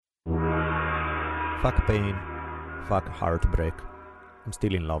Fuck pain, fuck heartbreak. I'm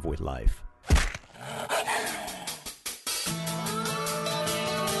still in love with life.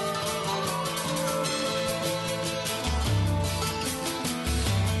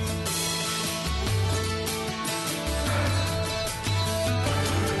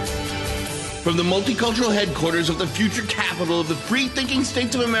 From the multicultural headquarters of the future capital of the free-thinking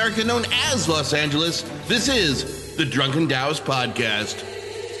states of America known as Los Angeles, this is the Drunken Taoist Podcast.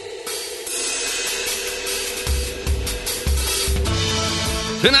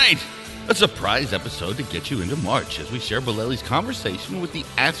 Tonight, a surprise episode to get you into March as we share Bolelli's conversation with the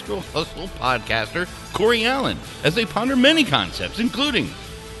Astral Hustle podcaster Cory Allen as they ponder many concepts, including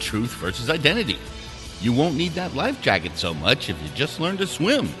truth versus identity. You won't need that life jacket so much if you just learn to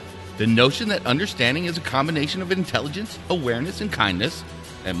swim. The notion that understanding is a combination of intelligence, awareness, and kindness,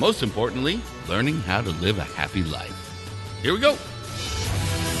 and most importantly, learning how to live a happy life. Here we go.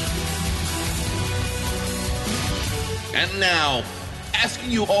 And now,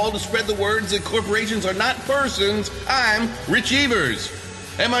 asking you all to spread the words that corporations are not persons, I'm Rich Evers.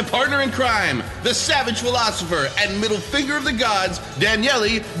 And my partner in crime, the savage philosopher and middle finger of the gods,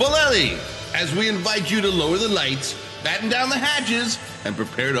 Daniele Bolelli, as we invite you to lower the lights, batten down the hatches, and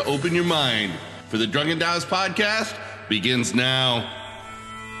prepare to open your mind. For the Drunken Taoist Podcast begins now.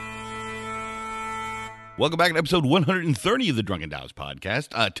 Welcome back to episode 130 of the Drunken Taoist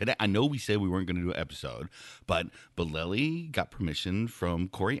Podcast. Today, I know we said we weren't going to do an episode, but Bolelli got permission from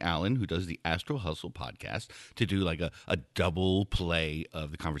Cory Allen, who does the Astral Hustle podcast, to do like a double play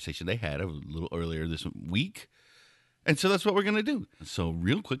of the conversation they had a little earlier this week. And so that's what we're going to do. So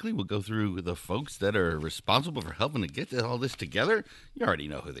real quickly, we'll go through the folks that are responsible for helping to get all this together. You already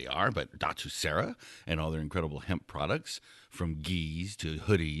know who they are, but Datu Sarah and all their incredible hemp products, from geese to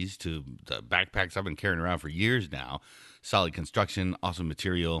hoodies to the backpacks I've been carrying around for years now. Solid construction, awesome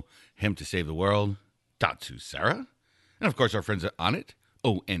material, hemp to save the world, Datu Sarah. And of course, our friends at Onnit,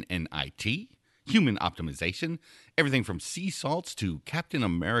 ONNIT, human optimization, everything from sea salts to Captain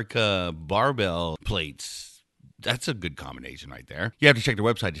America barbell plates. That's a good combination right there. You have to check their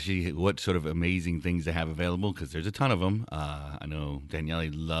website to see what sort of amazing things they have available, because there's a ton of them. I know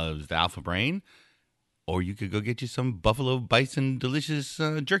Daniele loves the Alpha Brain, or you could go get you some Buffalo Bison delicious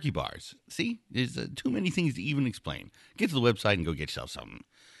jerky bars. See, there's too many things to even explain. Get to the website and go get yourself something.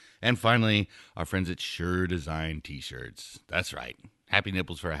 And finally, our friends at Sure Design T-shirts. That's right. Happy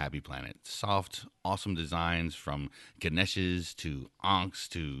nipples for a happy planet. Soft, awesome designs from Ganesh's to Ankhs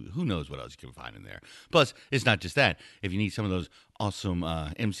to who knows what else you can find in there. Plus, it's not just that. If you need some of those awesome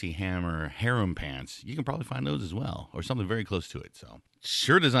MC Hammer harem pants, you can probably find those as well, or something very close to it. So,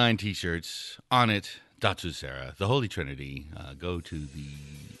 Sure Design T-shirts, Onnit, Datu Sarah, the Holy Trinity. Go to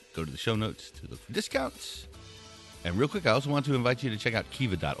the show notes to look for discounts. And real quick, I also want to invite you to check out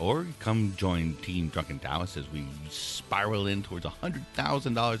Kiva.org. Come join Team Drunken Taoist as we spiral in towards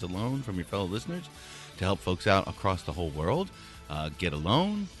 $100,000 a loan from your fellow listeners to help folks out across the whole world. Get a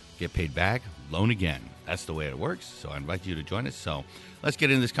loan, get paid back, loan again. That's the way it works. So I invite you to join us. So let's get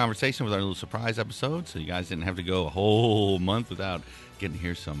into this conversation with our little surprise episode, so you guys didn't have to go a whole month without getting to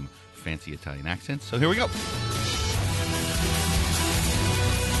hear some fancy Italian accents. So here we go.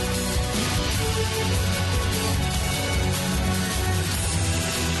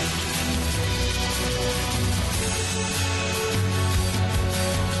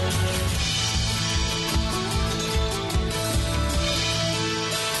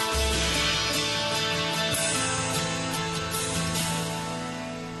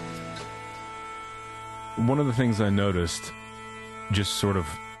 One of the things I noticed, just sort of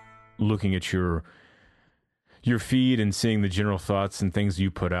looking at your feed and seeing the general thoughts and things you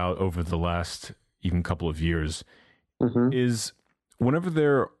put out over the last even couple of years, is whenever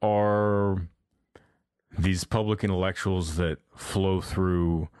there are these public intellectuals that flow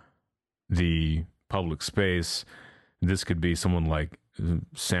through the public space, this could be someone like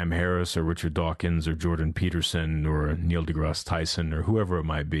Sam Harris or Richard Dawkins or Jordan Peterson or Neil deGrasse Tyson or whoever it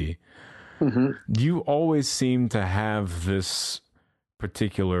might be. You always seem to have this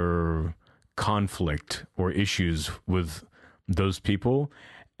particular conflict or issues with those people,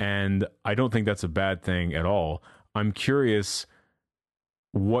 and I don't think that's a bad thing at all. I'm curious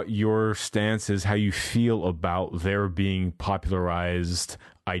what your stance is, how you feel about there being popularized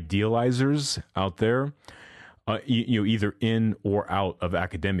idealizers out there, either in or out of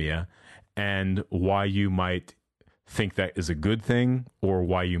academia, and why you might think that is a good thing or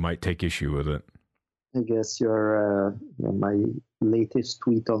why you might take issue with it. I guess you're my latest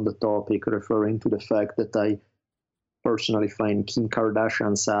tweet on the topic referring to the fact that I personally find Kim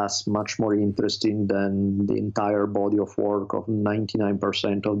Kardashian's ass much more interesting than the entire body of work of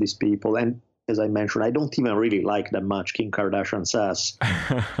 99% of these people. And as I mentioned, I don't even really like that much Kim Kardashian sass.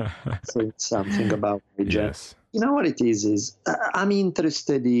 So it's something about my Yes. You know what it is I'm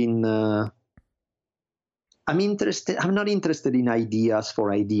interested in. I'm not interested in ideas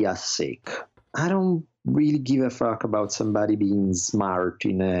for ideas' sake. I don't really give a fuck about somebody being smart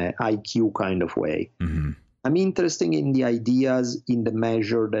in a IQ kind of way. Mm-hmm. I'm interested in the ideas in the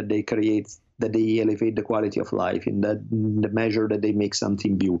measure that they create, that they elevate the quality of life, in the measure that they make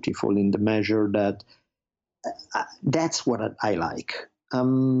something beautiful, in the measure that that's what I like.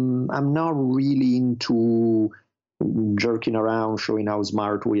 I'm not really into jerking around, showing how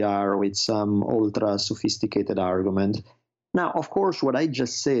smart we are with some ultra sophisticated argument. Now, of course, what I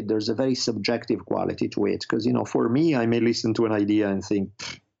just said, there's a very subjective quality to it, because, for me, I may listen to an idea and think,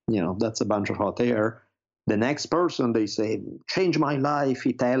 that's a bunch of hot air. The next person, they say, change my life,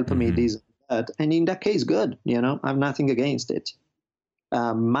 it helped me, this and that. And in that case, good, I have nothing against it.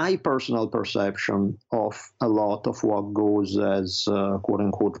 My personal perception of a lot of what goes as quote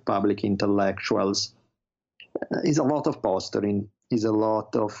unquote public intellectuals is a lot of posturing, is a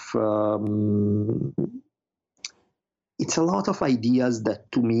lot of it's a lot of ideas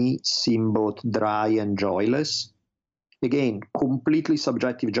that to me seem both dry and joyless. Again, completely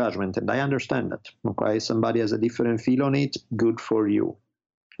subjective judgment, and I understand that. Okay, somebody has a different feel on it, good for you.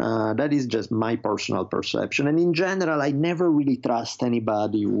 That is just my personal perception. And in general, I never really trust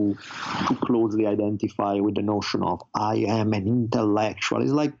anybody who too closely identify with the notion of I am an intellectual.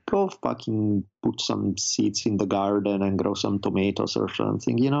 It's like, go fucking put some seeds in the garden and grow some tomatoes or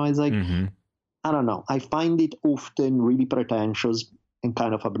something. It's like, I don't know. I find it often really pretentious and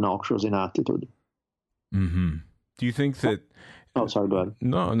kind of obnoxious in attitude. Mm-hmm. Do you think that... Oh, sorry, go ahead.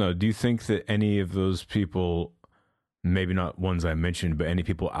 No. Do you think that any of those people, maybe not ones I mentioned, but any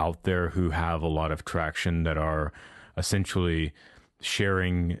people out there who have a lot of traction that are essentially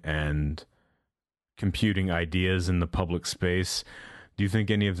sharing and computing ideas in the public space, do you think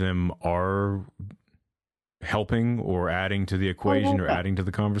any of them are helping or adding to the equation or adding to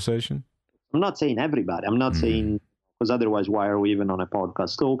the conversation? I'm not saying everybody. I'm not saying, because otherwise, why are we even on a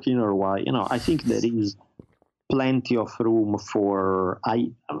podcast talking, or why? I think there is plenty of room for.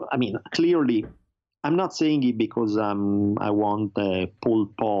 I mean, clearly, I'm not saying it because I want a Pol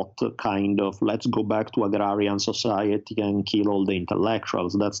Pot kind of let's go back to agrarian society and kill all the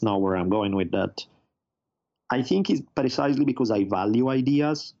intellectuals. That's not where I'm going with that. I think it's precisely because I value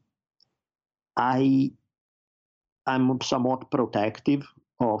ideas. I'm somewhat protective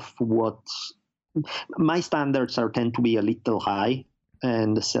of what my standards tend to be a little high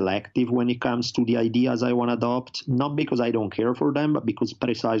and selective when it comes to the ideas I want to adopt, not because I don't care for them, but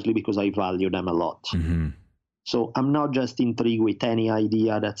precisely because I value them a lot. So I'm not just intrigued with any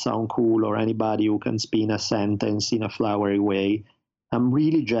idea that sounds cool or anybody who can spin a sentence in a flowery way. I'm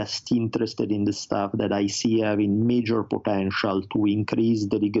really just interested in the stuff that I see having major potential to increase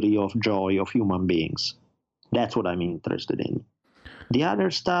the degree of joy of human beings. That's what I'm interested in. The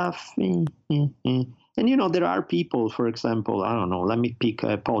other stuff, And, there are people, for example, I don't know, let me pick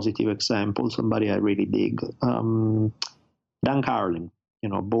a positive example, somebody I really dig. Dan Carlin,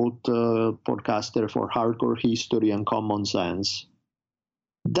 both podcaster for Hardcore History and Common Sense.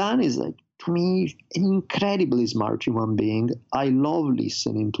 Dan is, to me, an incredibly smart human being. I love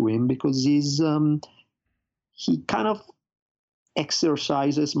listening to him because he kind of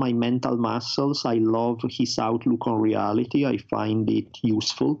exercises my mental muscles. I love his outlook on reality. I find it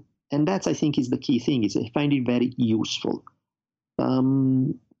useful. And that's, I think, is the key thing, is I find it very useful.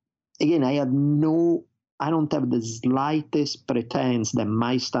 Again, I don't have the slightest pretense that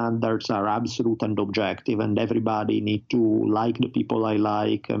my standards are absolute and objective, and everybody need to like the people I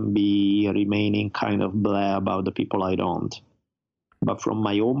like and be remaining kind of blah about the people I don't. But from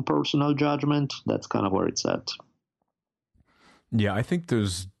my own personal judgment, that's kind of where it's at. Yeah, I think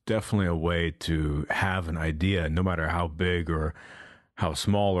there's definitely a way to have an idea, no matter how big or how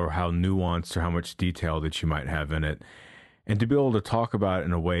small or how nuanced or how much detail that you might have in it, and to be able to talk about it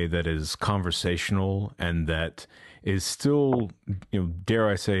in a way that is conversational and that is still, dare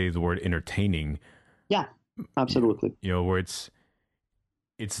I say the word entertaining. Yeah, absolutely. Where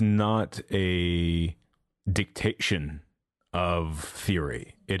it's not a dictation of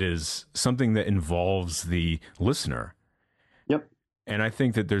theory. It is something that involves the listener. Yep. And I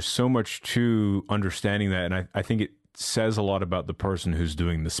think that there's so much to understanding that. And I think it says a lot about the person who's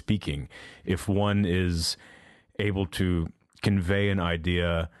doing the speaking. If one is able to convey an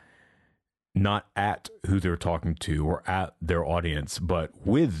idea not at who they're talking to or at their audience, but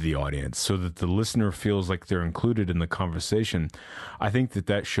with the audience, so that the listener feels like they're included in the conversation, I think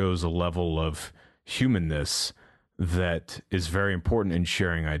that shows a level of humanness that is very important in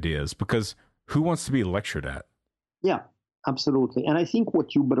sharing ideas. Because who wants to be lectured at? Yeah, absolutely. And I think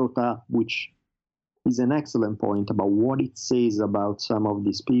what you brought up, which is an excellent point about what it says about some of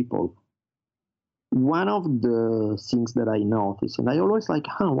these people. One of the things that I notice, and I always like,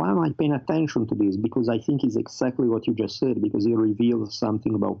 why am I paying attention to this? Because I think it's exactly what you just said, because it reveals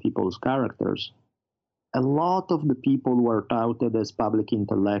something about people's characters. A lot of the people who are touted as public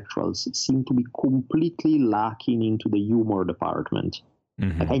intellectuals seem to be completely lacking into the humor department.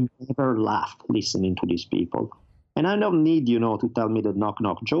 Mm-hmm. Like, I never laughed listening to these people. And I don't need, to tell me the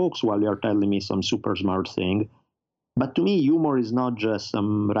knock-knock jokes while you're telling me some super smart thing. But to me, humor is not just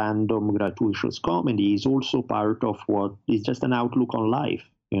some random gratuitous comedy. It's also part of what is just an outlook on life,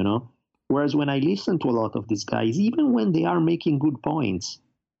 Whereas when I listen to a lot of these guys, even when they are making good points,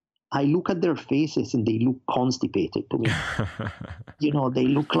 I look at their faces and they look constipated to me. They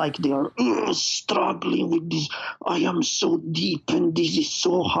look like they are struggling with this. I am so deep and this is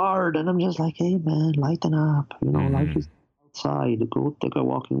so hard. And I'm just like, hey, man, lighten up. Life is outside. Go take a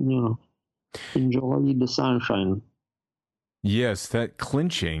walk and, enjoy the sunshine. Yes, that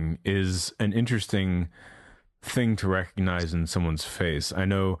clinching is an interesting thing to recognize in someone's face. I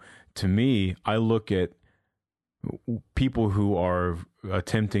know, to me, I look at people who are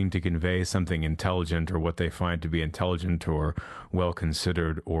attempting to convey something intelligent or what they find to be intelligent or well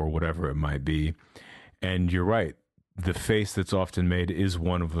considered or whatever it might be. And you're right. The face that's often made is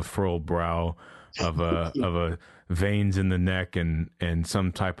one of a furrowed brow, of a veins in the neck and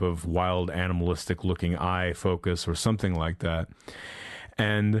some type of wild animalistic looking eye focus or something like that.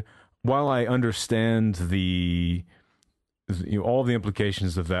 And while I understand all the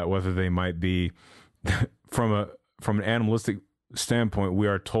implications of that, whether they might be from an animalistic standpoint, we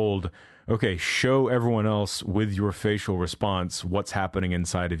are told, okay, show everyone else with your facial response what's happening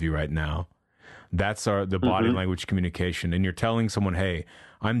inside of you right now. That's the body language communication. And you're telling someone, hey,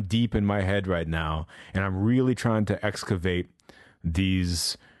 I'm deep in my head right now, and I'm really trying to excavate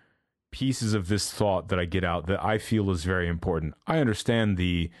these pieces of this thought that I get out that I feel is very important. I understand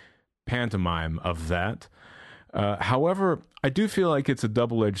the pantomime of that. However, I do feel like it's a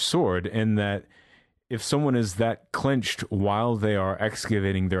double-edged sword in that if someone is that clenched while they are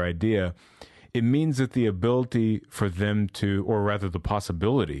excavating their idea, it means that the ability for them to, or rather the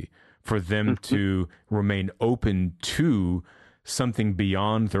possibility for them to remain open to something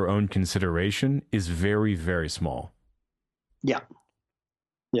beyond their own consideration is very, very small. Yeah.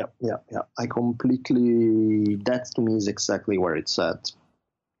 I completely, that to me is exactly where it's at.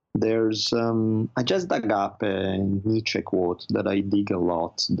 There's, I just dug up a Nietzsche quote that I dig a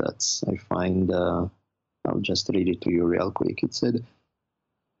lot. That's, I find, I'll just read it to you real quick. It said,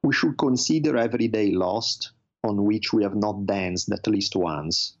 "We should consider every day lost on which we have not danced at least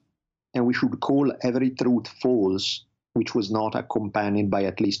once. And we should call every truth false which was not accompanied by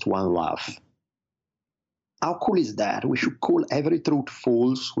at least one laugh." How cool is that? We should call every truth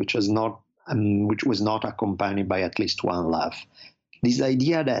false which was not accompanied by at least one laugh. This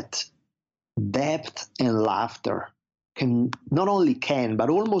idea that depth and laughter not only can, but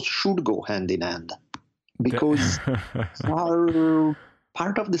almost should go hand in hand, because are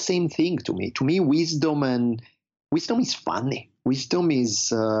part of the same thing to me. To me, wisdom is funny. Wisdom is,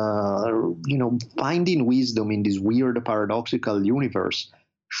 finding wisdom in this weird paradoxical universe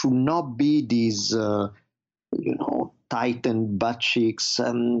should not be this, tightened butt cheeks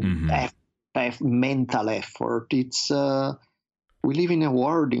and mental effort. It's, we live in a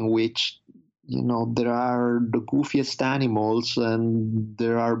world in which, there are the goofiest animals and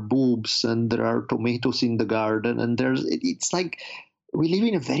there are boobs and there are tomatoes in the garden. And it's like we live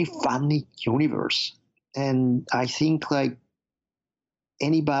in a very funny universe. And I think like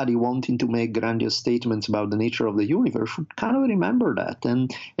anybody wanting to make grandiose statements about the nature of the universe should kind of remember that.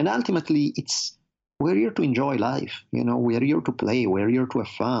 And ultimately, we're here to enjoy life. We're here to play. We're here to have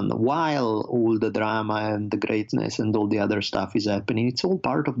fun. While all the drama and the greatness and all the other stuff is happening, it's all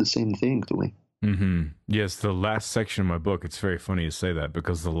part of the same thing to me. Mm-hmm. Yes, the last section of my book, it's very funny to say that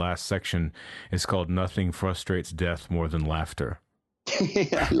because the last section is called "Nothing Frustrates Death More Than Laughter."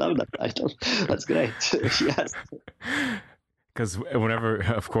 I love that title. That's great. Yes. Because whenever,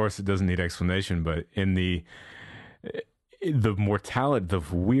 of course, it doesn't need explanation, but in the mortality, the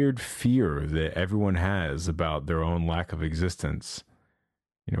weird fear that everyone has about their own lack of existence,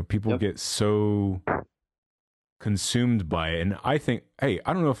 people get so consumed by it. And I think, hey,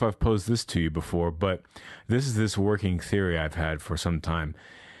 I don't know if I've posed this to you before, but this is this working theory I've had for some time,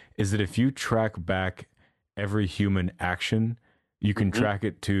 is that if you track back every human action, you can track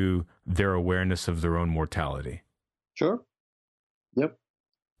it to their awareness of their own mortality. Sure. Yep.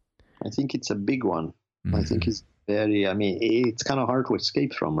 I think it's a big one. I think it's a very, I mean, it's kind of hard to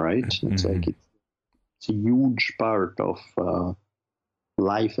escape from, right? It's like it's a huge part of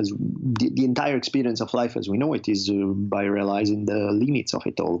life, as the entire experience of life as we know it is by realizing the limits of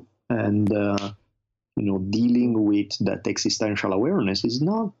it all. And, dealing with that existential awareness is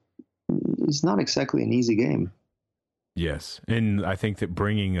not exactly an easy game. Yes. And I think that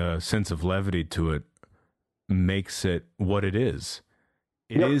bringing a sense of levity to it makes it what it is.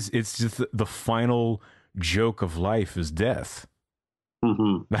 It's just the final joke of life is death.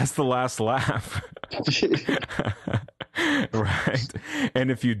 That's the last laugh. Right. And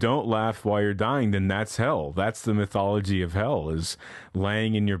if you don't laugh while you're dying, then that's hell. That's the mythology of hell, is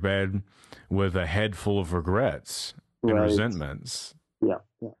laying in your bed with a head full of regrets and resentments. Yeah.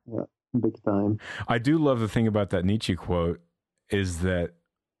 Big time. I do love the thing about that Nietzsche quote is that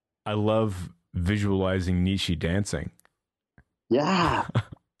I love visualizing Nietzsche dancing. Yeah.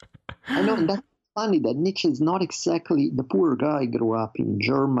 I know, that's funny that Nietzsche is not exactly, the poor guy grew up in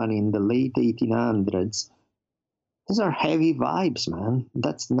Germany in the late 1800s. Those are heavy vibes, man.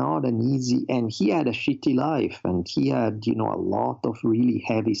 That's not an easy, and he had a shitty life, and he had, a lot of really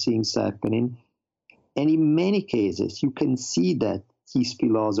heavy things happening. And in many cases, you can see that his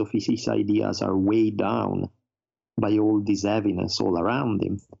philosophy, his ideas are weighed down by all this heaviness all around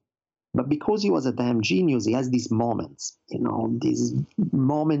him. But because he was a damn genius, he has these moments, these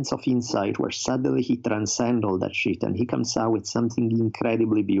moments of insight where suddenly he transcends all that shit and he comes out with something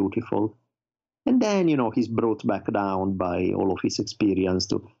incredibly beautiful. And then, he's brought back down by all of his experience,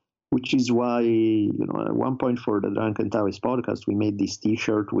 which is why, at one point for the Drunken Taoist podcast, we made this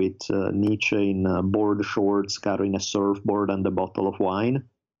T-shirt with Nietzsche in board shorts carrying a surfboard and a bottle of wine.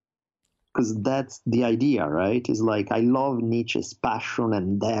 Because that's the idea, right? It's like, I love Nietzsche's passion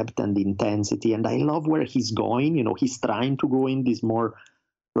and depth and intensity, and I love where he's going. He's trying to go in this more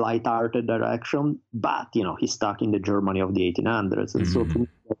light-hearted direction, but, he's stuck in the Germany of the 1800s. And so to me,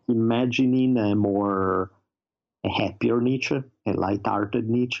 imagining a happier Nietzsche, a light-hearted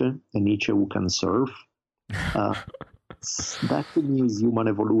Nietzsche, a Nietzsche who can surf, that to me is human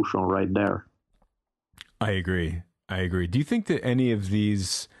evolution right there. I agree. Do you think that any of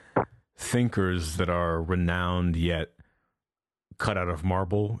these thinkers that are renowned yet cut out of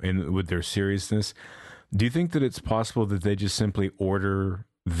marble and with their seriousness, do you think that it's possible that they just simply order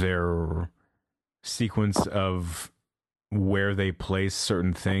their sequence of where they place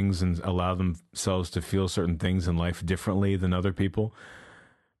certain things and allow themselves to feel certain things in life differently than other people?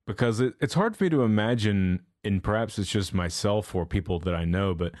 Because it's hard for me to imagine, and perhaps it's just myself or people that I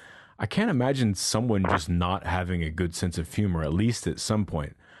know, but I can't imagine someone just not having a good sense of humor, at least at some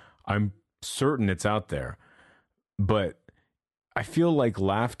point. I'm certain it's out there, but I feel like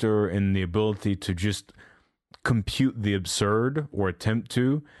laughter and the ability to just compute the absurd or attempt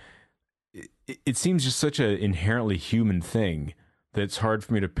to, it seems just such an inherently human thing that it's hard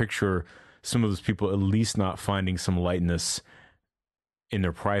for me to picture some of those people at least not finding some lightness in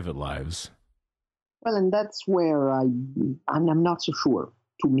their private lives. Well, and that's where I'm not so sure.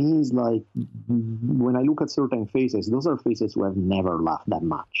 To me, it's like when I look at certain faces, those are faces who have never laughed that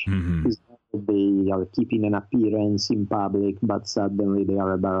much. They are keeping an appearance in public, but suddenly they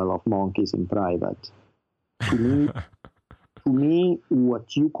are a barrel of monkeys in private. To me,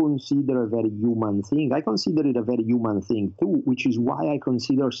 what you consider a very human thing, I consider it a very human thing too, which is why I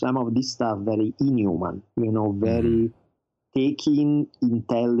consider some of this stuff very inhuman, very taking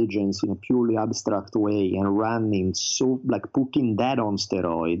intelligence in a purely abstract way and running putting that on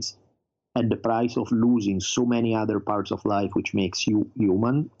steroids at the price of losing so many other parts of life, which makes you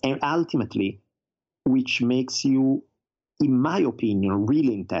human, and ultimately, which makes you, in my opinion,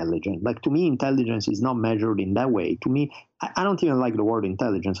 really intelligent. Like, to me, intelligence is not measured in that way. To me, I don't even like the word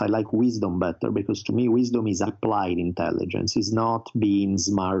intelligence. I like wisdom better, because to me, wisdom is applied intelligence. It's not being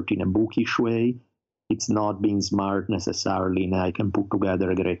smart in a bookish way. It's not being smart necessarily in I can put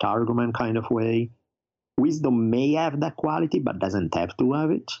together a great argument kind of way. Wisdom may have that quality, but doesn't have to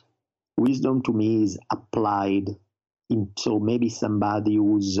have it. Wisdom to me is applied so maybe somebody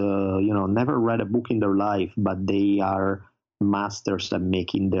who's never read a book in their life, but they are masters at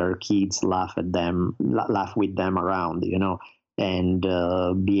making their kids laugh with them around, and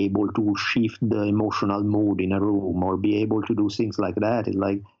be able to shift the emotional mood in a room, or be able to do things like that. It's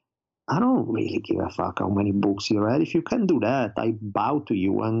like, I don't really give a fuck how many books you read. If you can do that, I bow to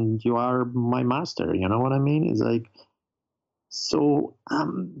you and you are my master. You know what I mean? It's like, so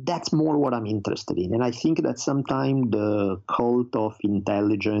that's more what I'm interested in. And I think that sometimes the cult of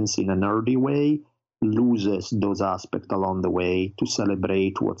intelligence in a nerdy way loses those aspects along the way to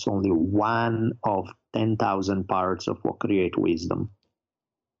celebrate what's only one of 10,000 parts of what create wisdom.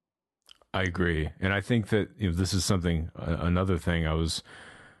 I agree. And I think that this is something, another thing I was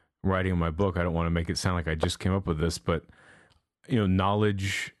writing in my book. I don't want to make it sound like I just came up with this, but,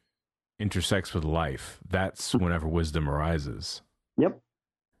 knowledge intersects with life. That's whenever wisdom arises. Yep.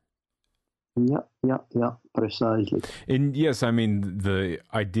 Yeah, precisely. And yes, I mean, the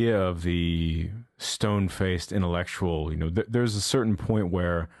idea of the stone-faced intellectual, there's a certain point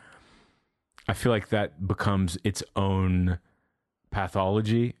where I feel like that becomes its own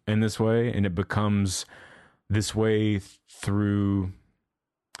pathology in this way, and it becomes this way through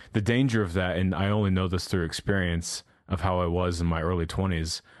the danger of that. And I only know this through experience of how I was in my early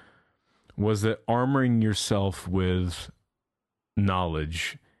 20s, was that armoring yourself with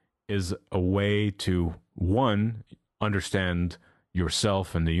knowledge is a way to, one, understand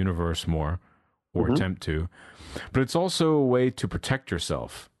yourself and the universe more, or attempt to, but it's also a way to protect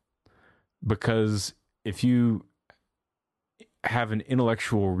yourself. Because if you have an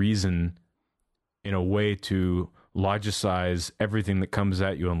intellectual reason in a way to logicize everything that comes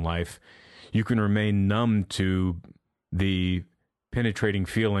at you in life, you can remain numb to the penetrating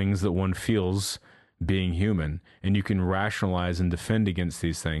feelings that one feels being human, and you can rationalize and defend against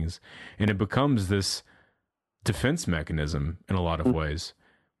these things, and it becomes this defense mechanism in a lot of ways.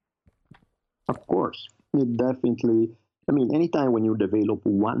 Of course, it definitely. I mean, anytime when you develop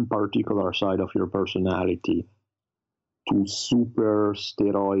one particular side of your personality to super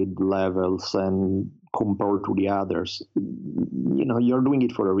steroid levels and compared to the others, you're doing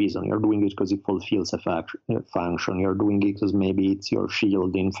it for a reason. You're doing it because it fulfills a function. You're doing it because maybe it's your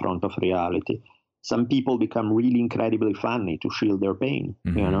shield in front of reality. Some people become really incredibly funny to shield their pain,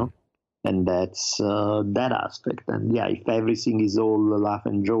 and that's that aspect. And yeah, if everything is all laugh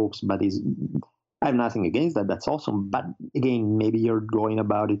and jokes, but I have nothing against that. That's awesome. But again, maybe you're going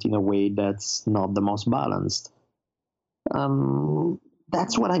about it in a way that's not the most balanced.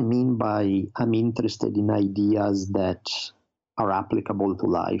 That's what I mean by I'm interested in ideas that are applicable to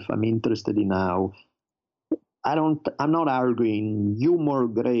life. I'm interested in how I'm not arguing humor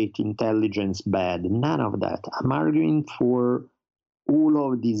great, intelligence bad, none of that. I'm arguing for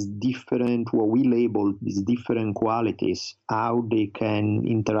all of these different, what we label these different qualities, how they can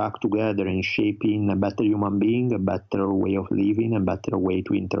interact together in shaping a better human being, a better way of living, a better way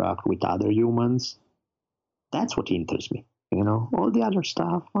to interact with other humans. That's what interests me. All the other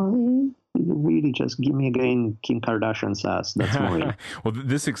stuff, really just give me again Kim Kardashian's ass. That's more. Well,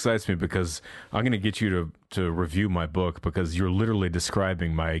 this excites me because I'm going to get you to review my book, because you're literally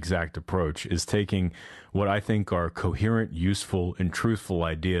describing my exact approach, is taking what I think are coherent, useful, and truthful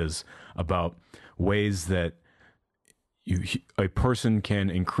ideas about ways that a person can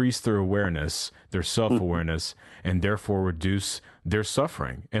increase their awareness, their self-awareness, and therefore reduce their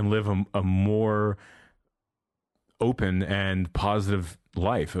suffering and live a more open and positive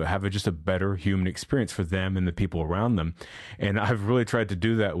life, have just a better human experience for them and the people around them. And I've really tried to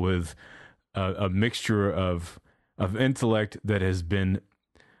do that with a mixture of intellect that has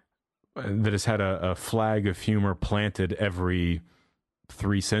had a flag of humor planted every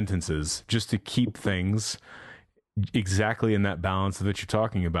 3 sentences, just to keep things exactly in that balance that you're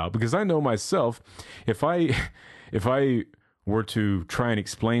talking about. Because I know myself, if I were to try and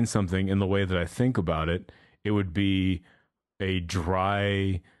explain something in the way that I think about it, it would be a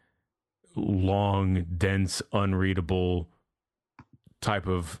dry, long, dense, unreadable type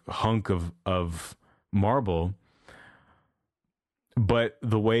of hunk of marble. But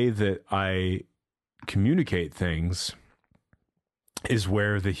the way that I communicate things is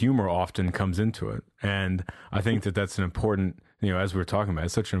where the humor often comes into it. And I think that that's an important, as we were talking about,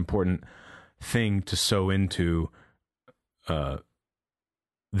 it's such an important thing to sew into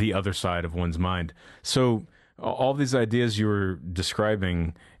the other side of one's mind. So all these ideas you were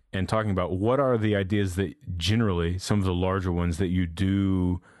describing and talking about, what are the ideas that generally, some of the larger ones, that you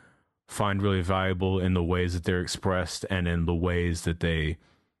do find really valuable in the ways that they're expressed and in the ways that they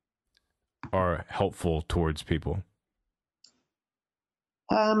are helpful towards people?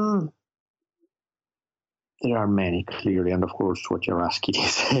 There are many, clearly, and of course what you're asking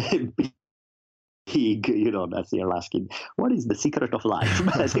is big, that's you're asking, what is the secret of life,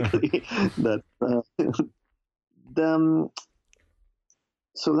 basically.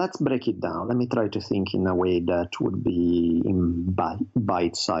 So let's break it down. Let me try to think in a way that would be in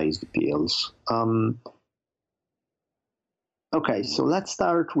bite-sized pills. Okay, so let's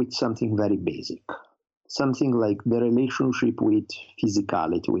start with something very basic. Something like the relationship with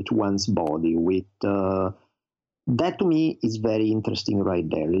physicality, with one's body, with that to me is very interesting right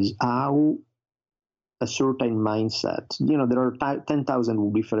there, is how a certain mindset, there are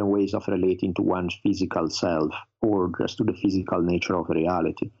 10,000 different ways of relating to one's physical self or just to the physical nature of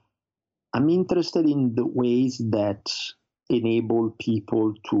reality. I'm interested in the ways that enable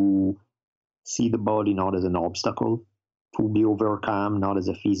people to see the body not as an obstacle, to be overcome not as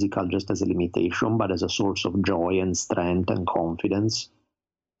a physical, just as a limitation, but as a source of joy and strength and confidence.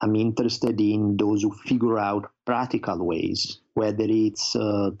 I'm interested in those who figure out practical ways, whether it's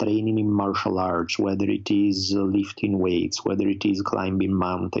training in martial arts, whether it is lifting weights, whether it is climbing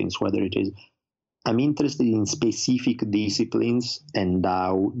mountains, whether it is. I'm interested in specific disciplines and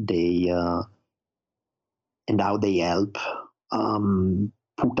how they help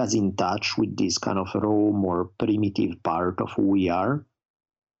put us in touch with this kind of raw, more primitive part of who we are,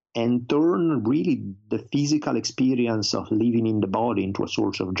 and turn really the physical experience of living in the body into a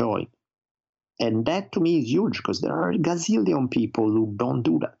source of joy. And that to me is huge, because there are a gazillion people who don't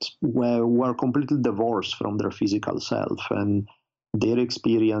do that, who are completely divorced from their physical self, and their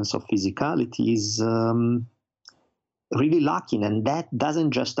experience of physicality is really lacking. And that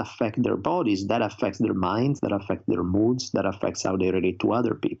doesn't just affect their bodies, that affects their minds, that affects their moods, that affects how they relate to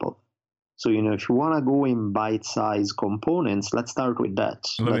other people. So, if you want to go in bite-sized components, let's start with that.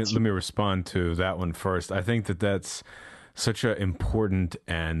 Let me respond to that one first. I think that that's such an important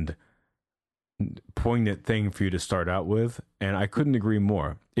and poignant thing for you to start out with, and I couldn't agree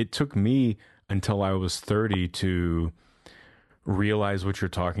more. It took me until I was 30 to realize what you're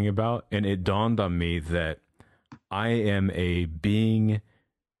talking about, and it dawned on me that I am a being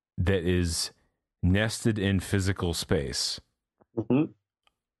that is nested in physical space. Mm-hmm.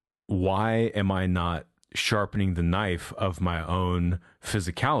 Why am I not sharpening the knife of my own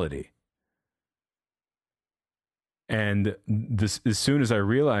physicality? And this, as soon as I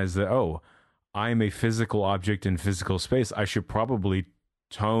realized that, oh, I'm a physical object in physical space, I should probably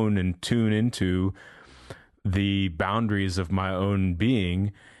tone and tune into the boundaries of my own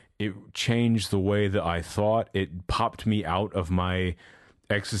being. It changed the way that I thought. It popped me out of my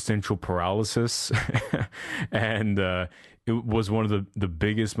existential paralysis. And it was one of the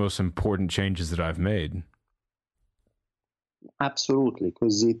biggest, most important changes that I've made. Absolutely,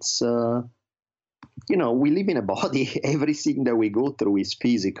 because it's, we live in a body. Everything that we go through is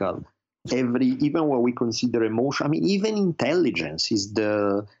physical. Even what we consider emotion, even intelligence is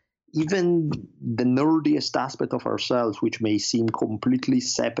even the nerdiest aspect of ourselves, which may seem completely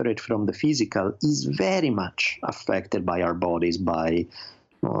separate from the physical, is very much affected by our bodies, by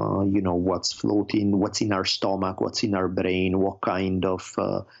what's floating, what's in our stomach, what's in our brain, what kind of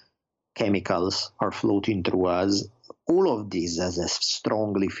chemicals are floating through us. All of this has a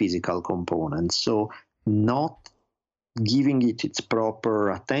strongly physical component. So not giving it its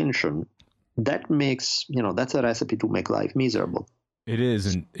proper attention, that makes, that's a recipe to make life miserable. It is,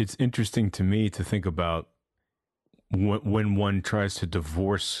 and it's interesting to me to think about when one tries to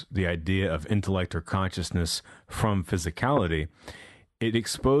divorce the idea of intellect or consciousness from physicality. It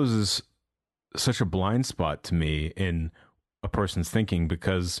exposes such a blind spot to me in a person's thinking,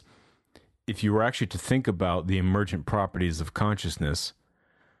 because if you were actually to think about the emergent properties of consciousness,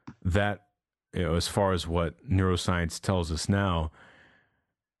 that, as far as what neuroscience tells us now,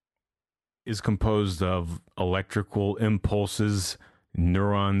 is composed of electrical impulses,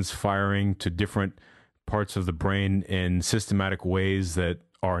 neurons firing to different parts of the brain in systematic ways that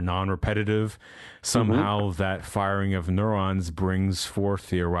are non-repetitive. Somehow that firing of neurons brings forth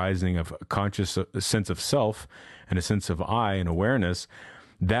the arising of a conscious sense of self and a sense of I and awareness.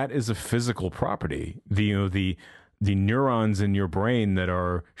 That is a physical property. The neurons in your brain that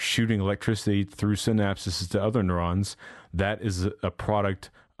are shooting electricity through synapses to other neurons, that is a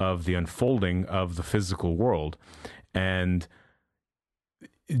product of the unfolding of the physical world. And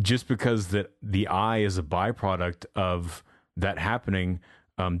just because that the I is a byproduct of that happening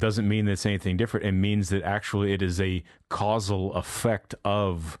doesn't mean that it's anything different. It means that actually it is a causal effect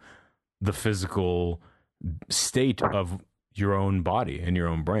of the physical state of your own body and your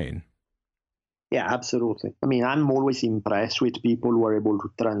own brain. Yeah, absolutely. I'm always impressed with people who are able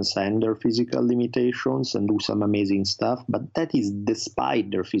to transcend their physical limitations and do some amazing stuff, but that is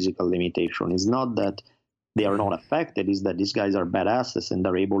despite their physical limitation. It's not that they are not affected, it's that these guys are badasses and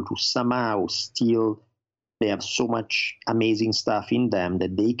they're able to somehow still, they have so much amazing stuff in them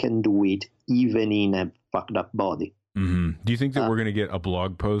that they can do it even in a fucked up body. Mm-hmm. Do you think that we're going to get a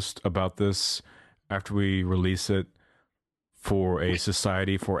blog post about this after we release it, for a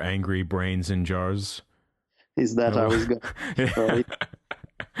society for angry brains in jars? Is that how it's going?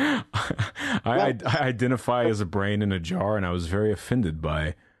 I identify as a brain in a jar, and I was very offended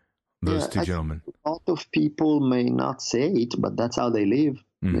by those two gentlemen. A lot of people may not say it, but that's how they live.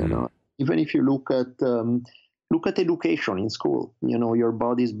 Mm-hmm. Even if you look at education in school, your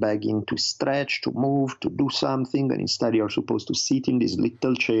body's begging to stretch, to move, to do something, and instead you're supposed to sit in these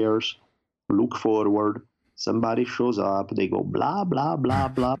little chairs look forward. Somebody shows up, they go blah, blah, blah,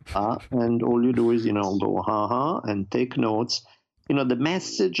 blah, blah, and all you do is, go ha and take notes. The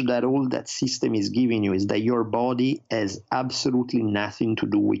message that all that system is giving you is that your body has absolutely nothing to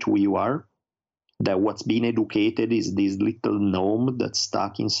do with who you are, that what's being educated is this little gnome that's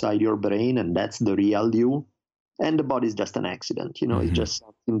stuck inside your brain, and that's the real you. And the body is just an accident, It's just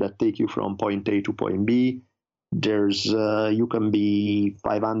something that takes you from point A to point B. There's you can be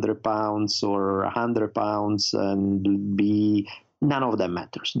 500 pounds or 100 pounds and be none of that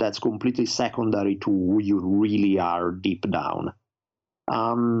matters. That's completely secondary to who you really are deep down.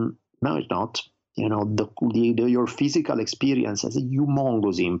 No, it's not. Your physical experience has a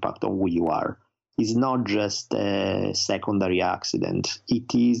humongous impact on who you are. It's not just a secondary accident.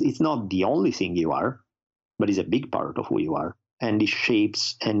 It's not the only thing you are, but it's a big part of who you are. And it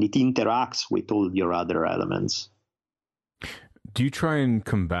shapes and it interacts with all your other elements. Do you try and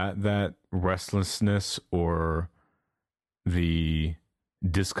combat that restlessness or the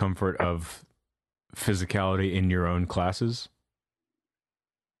discomfort of physicality in your own classes?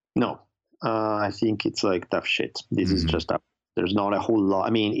 No, I think it's like tough shit. This is just there's not a whole lot. I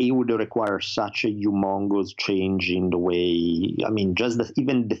mean, it would require such a humongous change in the way,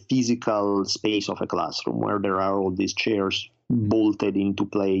 even the physical space of a classroom where there are all these chairs bolted into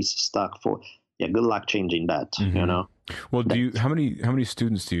place, stuck for, good luck changing that, Well, how many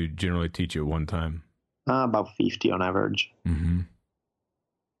students do you generally teach at one time? About 50 on average.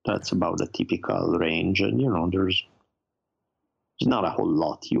 That's about the typical range. And, there's not a whole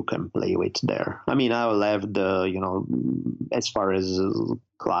lot you can play with there. I mean, I will have as far as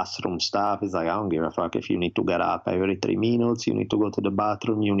classroom stuff, it's like, I don't give a fuck if you need to get up every 3 minutes, you need to go to the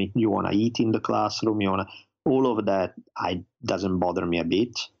bathroom, you want to eat in the classroom, all of that doesn't bother me a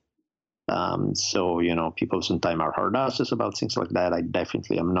bit. So, people sometimes are hard asses about things like that. I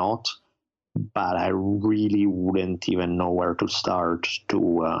definitely am not. But I really wouldn't even know where to start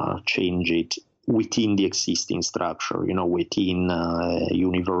to change it within the existing structure, within a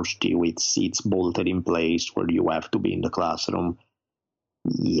university with seats bolted in place where you have to be in the classroom.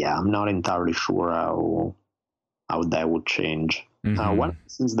 Yeah, I'm not entirely sure how that would change. One of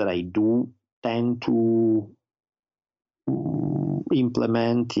the things that I do tend to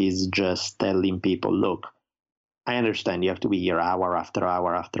implement is just telling people, look, I understand you have to be here hour after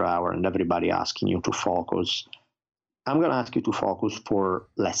hour after hour and everybody asking you to focus. I'm going to ask you to focus for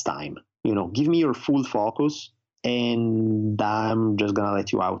less time. Give me your full focus and I'm just going to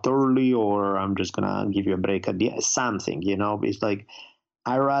let you out early, or I'm just going to give you a break at the end, something, It's like,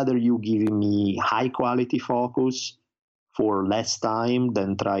 I'd rather you giving me high quality focus for less time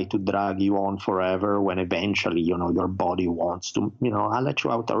than try to drag you on forever when eventually, your body wants to, I'll let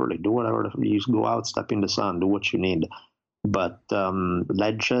you out early, do whatever, you go out, step in the sun, do what you need. But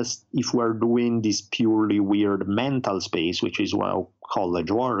if we're doing this purely weird mental space, which is how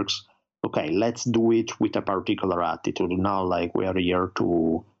college works, okay, let's do it with a particular attitude. Not like we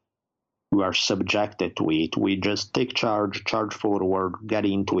are subjected to it. We just take charge forward, get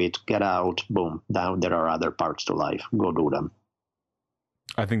into it, get out, boom. Now there are other parts to life. Go do them.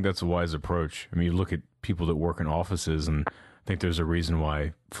 I think that's a wise approach. I mean, you look at people that work in offices, and I think there's a reason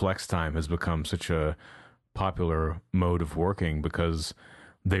why flex time has become such a popular mode of working, because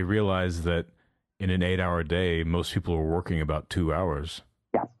they realize that in an 8-hour day, most people are working about 2 hours.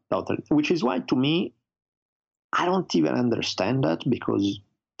 Yeah, totally. Which is why, to me, I don't even understand that, because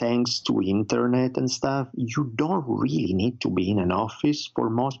thanks to internet and stuff, you don't really need to be in an office for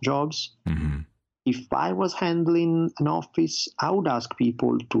most jobs. If I was handling an office, I would ask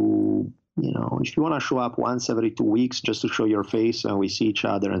people to, if you want to show up once every 2 weeks just to show your face and we see each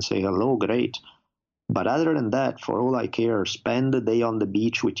other and say hello, great. But other than that, for all I care, spend the day on the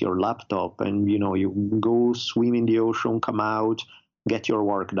beach with your laptop and, you go swim in the ocean, come out, get your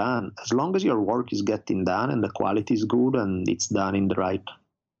work done. As long as your work is getting done and the quality is good and it's done in the right,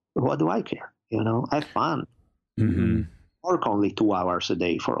 what do I care? Have fun. Work only 2 hours a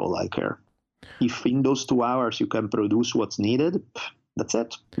day for all I care. If in those 2 hours you can produce what's needed, that's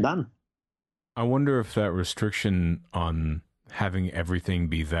it, done. I wonder if that restriction on having everything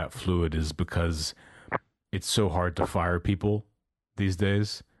be that fluid is because it's so hard to fire people these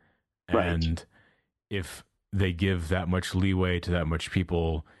days. Right. And if they give that much leeway to that much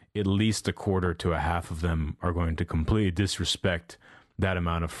people, at least a quarter to a half of them are going to completely disrespect that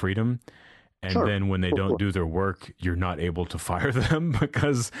amount of freedom. And then when they don't do their work, you're not able to fire them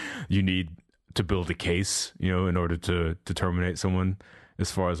because you need to build a case, in order to terminate someone,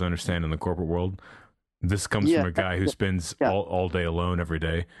 as far as I understand in the corporate world. This comes from a guy who spends all day alone every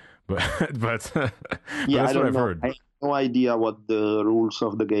day. But that's what I've heard. no idea what the rules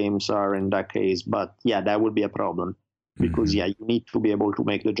of the games are in that case, but yeah, that would be a problem because yeah, you need to be able to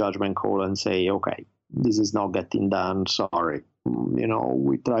make the judgment call and say, okay, this is not getting done. Sorry,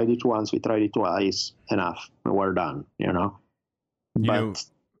 we tried it once, we tried it twice, enough, we're done. But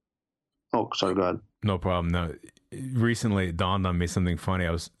oh, sorry, go ahead. No problem. No, recently it dawned on me something funny.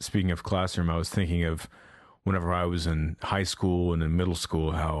 I was speaking of classroom. I was thinking of whenever I was in high school and in middle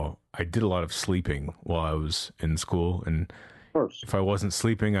school, how I did a lot of sleeping while I was in school. And if I wasn't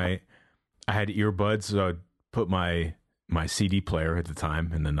sleeping, I had earbuds. So I'd put my CD player at the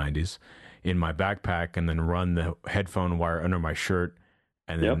time in the 90s in my backpack and then run the headphone wire under my shirt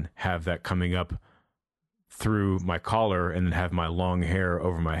and then have that coming up through my collar and then have my long hair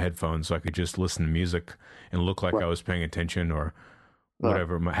over my headphones so I could just listen to music and look like I was paying attention or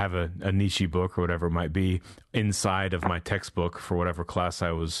whatever, have a Nietzsche book or whatever it might be inside of my textbook for whatever class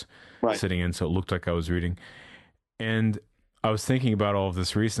I was sitting in, so it looked like I was reading. And I was thinking about all of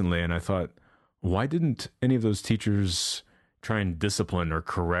this recently, and I thought, why didn't any of those teachers try and discipline or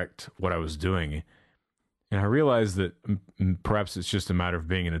correct what I was doing? And I realized that perhaps it's just a matter of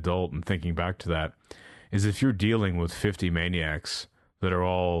being an adult and thinking back to that, is if you're dealing with 50 maniacs that are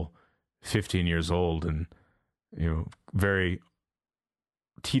all 15 years old and, very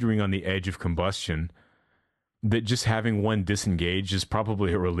teetering on the edge of combustion, that just having one disengage is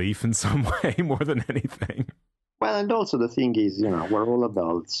probably a relief in some way more than anything. Well, and also the thing is, we're all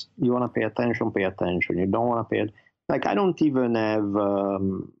adults. You want to pay attention, pay attention. You don't want to pay like, I don't even have,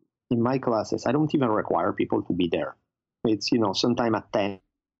 in my classes, I don't even require people to be there. It's, sometime at 10,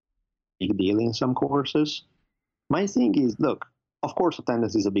 big deal in some courses. My thing is, look, of course,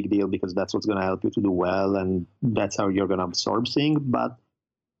 attendance is a big deal because that's what's going to help you to do well, and that's how you're going to absorb things. But,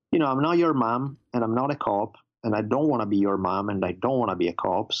 I'm not your mom, and I'm not a cop, and I don't want to be your mom, and I don't want to be a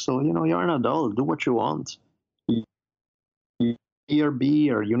cop. So, you're an adult. Do what you want. Or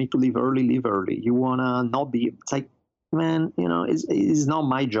B, or you need to leave early, leave early. You want to not be, it's like, man, it's not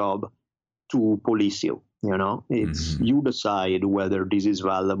my job to police you. It's you decide whether this is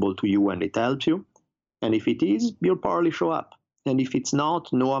valuable to you and it helps you. And if it is, you'll probably show up. And if it's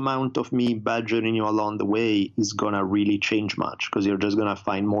not, no amount of me badgering you along the way is going to really change much because you're just going to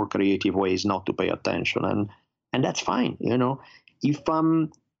find more creative ways not to pay attention. And that's fine. If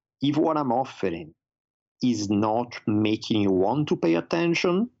what I'm offering is not making you want to pay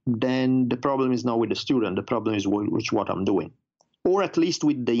attention, then the problem is not with the student. The problem is with what I'm doing, or at least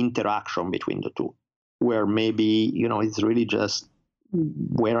with the interaction between the two, where maybe, it's really just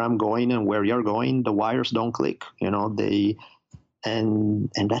where I'm going and where you're going. The wires don't click, and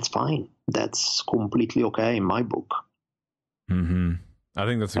that's fine. That's completely okay in my book. I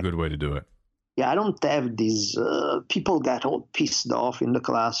think that's a good way to do it. Yeah, I don't have these people get all pissed off in the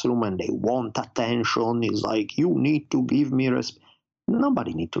classroom and they want attention. It's like, you need to give me respect.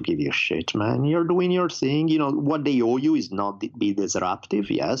 Nobody need to give you shit, man. You're doing your thing. What they owe you is not be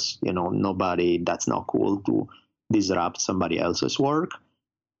disruptive. Yes, nobody, that's not cool to disrupt somebody else's work.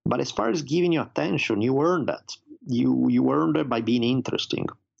 But as far as giving you attention, you earned that. You earned it by being interesting.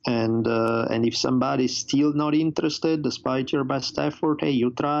 And if somebody's still not interested, despite your best effort, hey,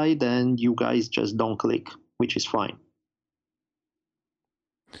 you tried, and you guys just don't click, which is fine.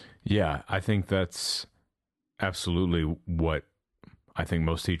 Yeah, I think that's absolutely what I think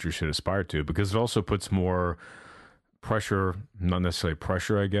most teachers should aspire to, because it also puts more pressure, not necessarily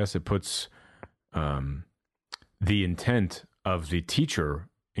pressure, I guess. It puts the intent of the teacher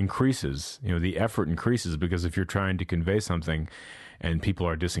increases, the effort increases, because if you're trying to convey something and people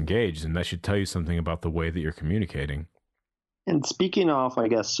are disengaged, and that should tell you something about the way that you're communicating. And speaking of, I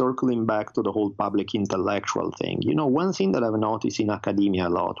guess, circling back to the whole public intellectual thing, one thing that I've noticed in academia a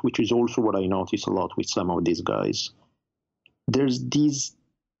lot, which is also what I notice a lot with some of these guys, there's this,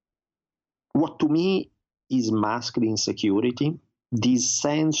 what to me is masked insecurity, this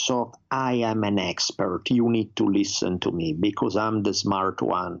sense of, I am an expert, you need to listen to me because I'm the smart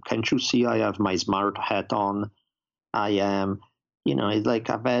one. Can't you see I have my smart hat on? I am, it's like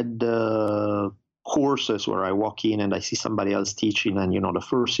I've had courses where I walk in and I see somebody else teaching, and, the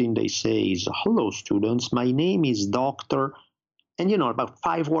first thing they say is, hello, students, my name is Doctor. And, about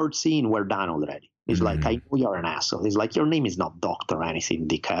 5 words in, we're done already. It's like, I know you're an asshole. It's like, your name is not Doctor anything,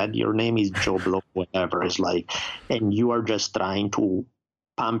 dickhead. Your name is Joe Blow, whatever. It's like, and you are just trying to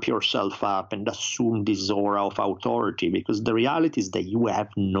pump yourself up and assume this aura of authority, because the reality is that you have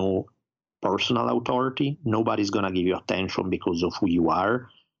no personal authority. Nobody's going to give you attention because of who you are.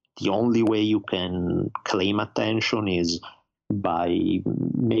 The only way you can claim attention is by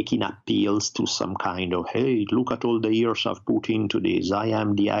making appeals to some kind of, hey, look at all the years I've put into this. I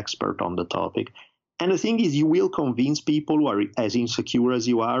am the expert on the topic. And the thing is, you will convince people who are as insecure as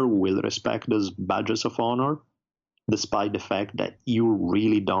you are, who will respect those badges of honor, despite the fact that you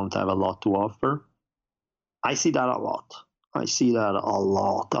really don't have a lot to offer. I see that a lot. I see that a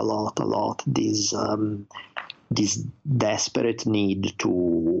lot. This desperate need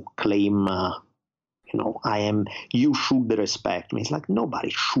to claim, you should respect me. It's like,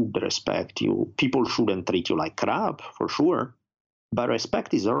 nobody should respect you. People shouldn't treat you like crap, for sure. But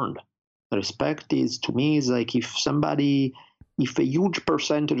respect is earned. Respect is, to me, is like if a huge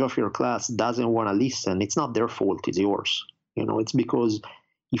percentage of your class doesn't want to listen, it's not their fault, it's yours. It's because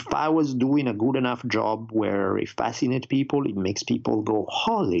if I was doing a good enough job where it fascinates people, it makes people go,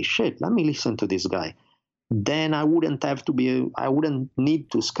 holy shit, let me listen to this guy. Then I wouldn't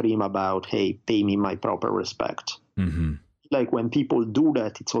need to scream about, hey, pay me my proper respect. Mm-hmm. Like when people do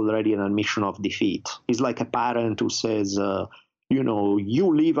that, it's already an admission of defeat. It's like a parent who says,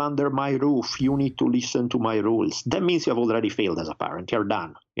 you live under my roof, you need to listen to my rules. That means you have already failed as a parent. You're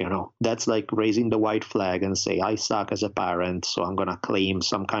done. That's like raising the white flag and say, I suck as a parent, so I'm going to claim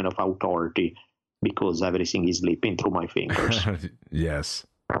some kind of authority because everything is slipping through my fingers. Yes.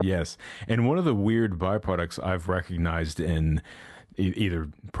 And one of the weird byproducts I've recognized in either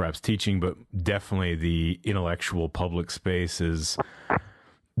perhaps teaching, but definitely the intellectual public space is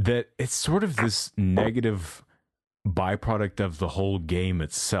that it's sort of this negative byproduct of the whole game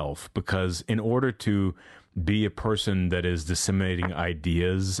itself, because in order to be a person that is disseminating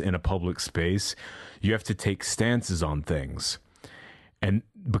ideas in a public space, you have to take stances on things. And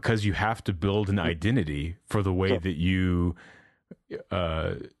because you have to build an identity for the way that you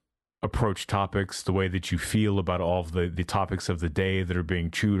approach topics, the way that you feel about all of the topics of the day that are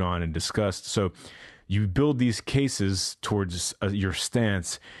being chewed on and discussed. So you build these cases towards your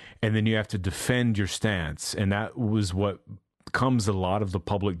stance, and then you have to defend your stance. And that was what comes a lot of the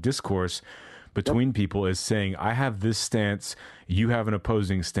public discourse between people, is saying, I have this stance, you have an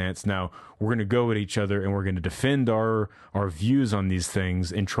opposing stance. Now we're going to go at each other and we're going to defend our views on these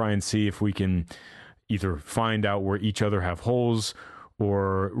things and try and see if we can either find out where each other have holes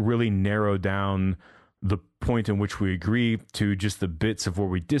or really narrow down the point in which we agree to just the bits of where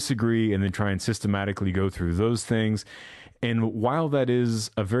we disagree, and then try and systematically go through those things. And while that is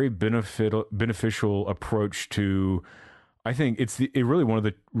a very beneficial approach to, I think it's really one of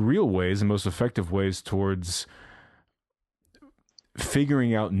the real ways and most effective ways towards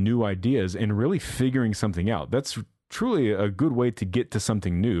figuring out new ideas and really figuring something out. That's truly a good way to get to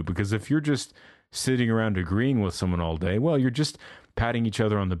something new, because if you're just sitting around agreeing with someone all day, well, you're just patting each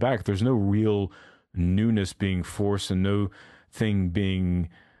other on the back. There's no real newness being forced and no thing being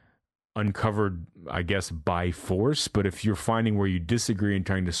uncovered, I guess, by force. But if you're finding where you disagree and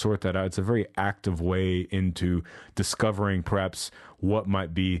trying to sort that out, it's a very active way into discovering perhaps what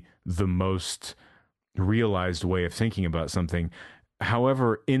might be the most realized way of thinking about something.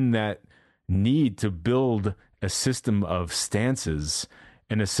 However, in that need to build a system of stances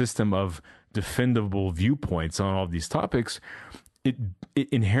and a system of defendable viewpoints on all these topics, it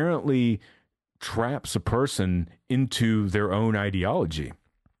inherently traps a person into their own ideology.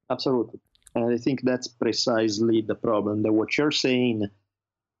 Absolutely. And I think that's precisely the problem. That what you're saying,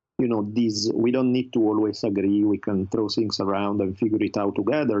 we don't need to always agree. We can throw things around and figure it out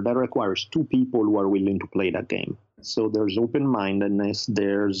together. That requires two people who are willing to play that game. So there's open-mindedness,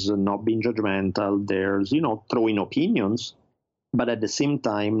 there's not being judgmental, there's, throwing opinions, but at the same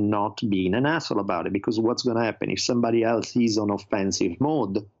time not being an asshole about it. Because what's going to happen if somebody else is on offensive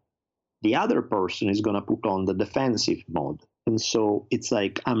mode, the other person is going to put on the defensive mode. And so it's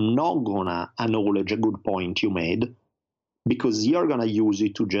like, I'm not going to acknowledge a good point you made because you're going to use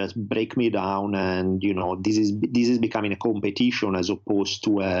it to just break me down. And, this is becoming a competition as opposed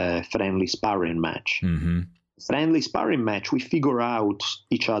to a friendly sparring match. Mm-hmm. Friendly sparring match, we figure out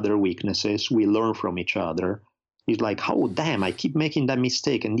each other's weaknesses. We learn from each other. It's like, oh, damn, I keep making that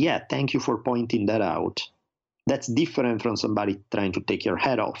mistake. And yeah, thank you for pointing that out. That's different from somebody trying to take your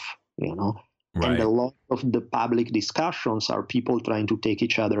head off, Right. And a lot of the public discussions are people trying to take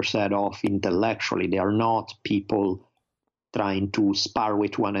each other's head off intellectually. They are not people trying to spar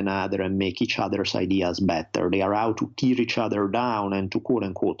with one another and make each other's ideas better. They are out to tear each other down and to quote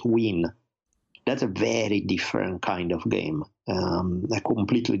unquote win. That's a very different kind of game.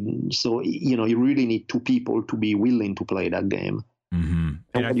 So, you really need two people to be willing to play that game. Mm-hmm.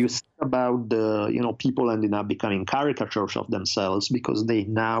 And when you think about the, people ending up becoming caricatures of themselves because they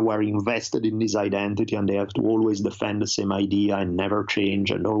now are invested in this identity and they have to always defend the same idea and never change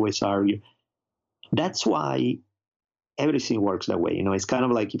and always argue. That's why everything works that way. It's kind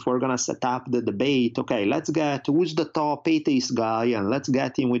of like if we're going to set up the debate, okay, let's get who's the top atheist guy and let's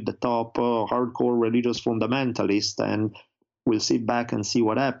get him with the top hardcore religious fundamentalist and we'll sit back and see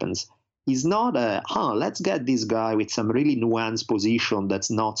what happens. It's not let's get this guy with some really nuanced position that's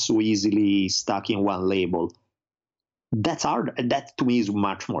not so easily stuck in one label. That's hard. That to me is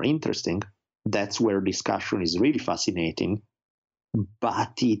much more interesting. That's where discussion is really fascinating.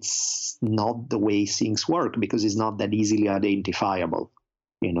 But it's not the way things work because it's not that easily identifiable.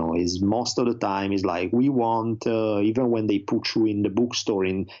 Is most of the time is like we want, even when they put you in the bookstore,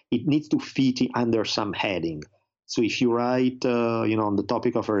 it needs to fit under some heading. So if you write, on the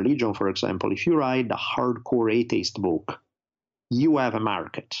topic of religion, for example, if you write a hardcore atheist book, you have a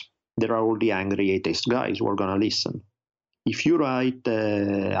market. There are all the angry atheist guys who are going to listen. If you write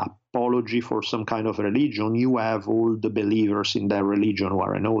apology for some kind of religion, you have all the believers in that religion who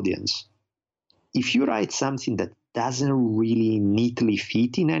are an audience. If you write something that doesn't really neatly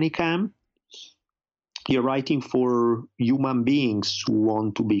fit in any camp, you're writing for human beings who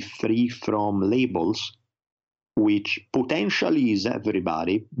want to be free from labels, which potentially is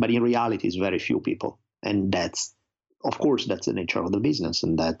everybody, but in reality is very few people. And that's the nature of the business,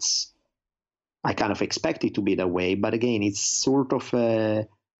 and I kind of expect it to be that way. But again, it's sort of a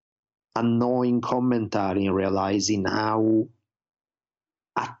annoying commentary in realizing how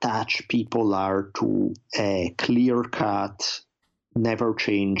attached people are to a clear-cut,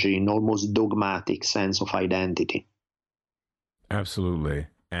 never-changing, almost dogmatic sense of identity. Absolutely.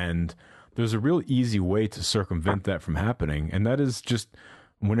 And there's a real easy way to circumvent that from happening, and that is just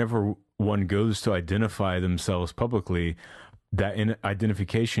whenever one goes to identify themselves publicly, that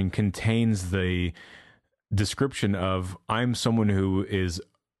identification contains the description of I'm someone who is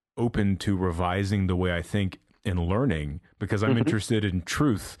open to revising the way I think and learning because I'm interested in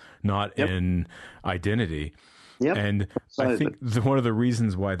truth, not in identity. Yep. And I think one of the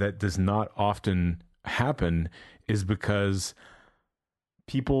reasons why that does not often happen is because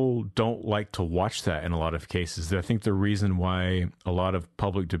people don't like to watch that in a lot of cases. I think the reason why a lot of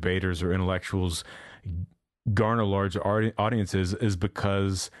public debaters or intellectuals garner large audiences is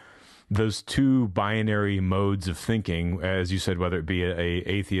because those two binary modes of thinking, as you said, whether it be a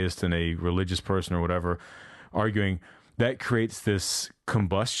atheist and a religious person or whatever, arguing, that creates this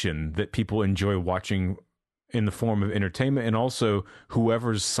combustion that people enjoy watching in the form of entertainment, and also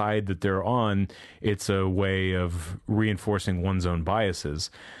whoever's side that they're on, it's a way of reinforcing one's own biases.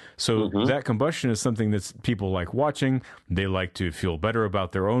 So that combustion is something that people like watching. They like to feel better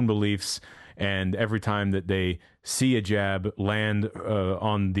about their own beliefs. And every time that they see a jab land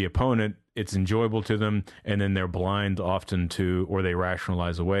on the opponent, it's enjoyable to them. And then they're blind often to, or they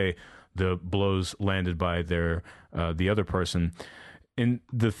rationalize away the blows landed by the other person. And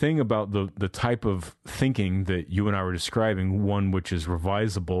the thing about the type of thinking that you and I were describing, one which is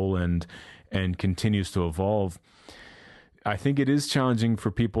revisable and continues to evolve, I think it is challenging for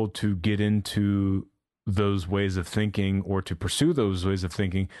people to get into those ways of thinking or to pursue those ways of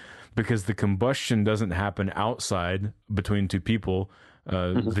thinking, because the combustion doesn't happen outside between two people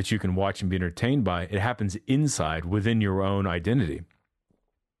that you can watch and be entertained by. It happens inside within your own identity.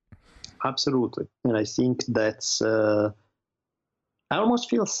 Absolutely. And I think that's, I almost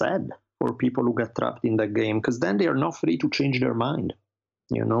feel sad for people who get trapped in that game, because then they are not free to change their mind.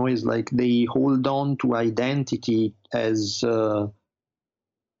 It's like they hold on to identity as a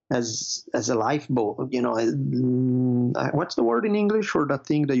lifeboat. What's the word in English for that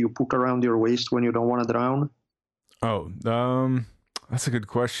thing that you put around your waist when you don't want to drown? Oh, that's a good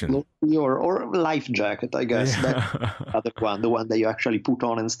question. Or life jacket, I guess. Yeah. That's the one that you actually put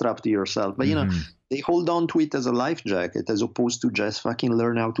on and strap to yourself. But they hold on to it as a life jacket as opposed to just fucking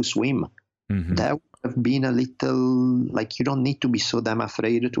learn how to swim. That would have been a little like, you don't need to be so damn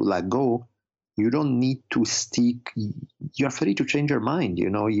afraid to let go. You don't need to stick. You're free to change your mind.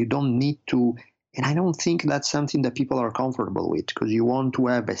 You don't need to. And I don't think that's something that people are comfortable with, because you want to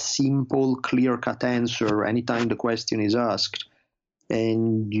have a simple, clear-cut answer anytime the question is asked.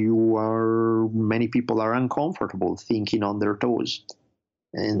 And many people are uncomfortable thinking on their toes.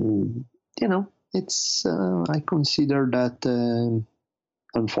 And, it's, I consider that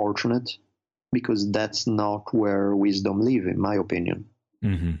unfortunate, because that's not where wisdom lives, in my opinion.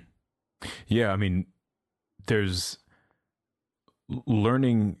 Yeah, I mean, there's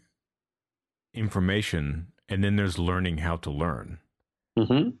learning information, and then there's learning how to learn.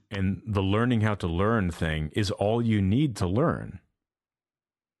 And the learning how to learn thing is all you need to learn.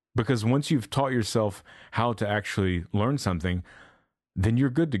 Because once you've taught yourself how to actually learn something, then you're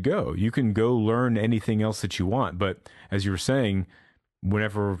good to go. You can go learn anything else that you want. But as you were saying,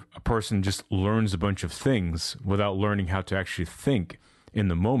 whenever a person just learns a bunch of things without learning how to actually think in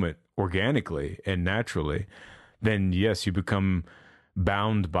the moment organically and naturally, then yes, you become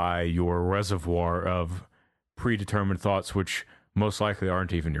bound by your reservoir of predetermined thoughts, which most likely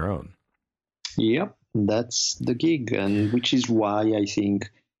aren't even your own. Yep, that's the gig, and which is why I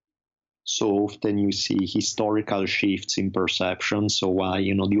think so often you see historical shifts in perception. So why,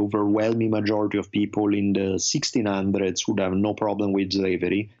 the overwhelming majority of people in the 1600s would have no problem with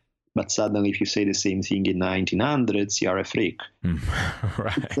slavery, but suddenly if you say the same thing in 1900s, you're a freak.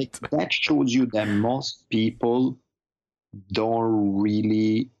 Right. That shows you that most people don't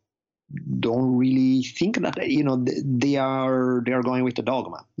really think that they are going with the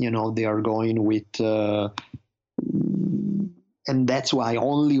dogma. They are going with and that's why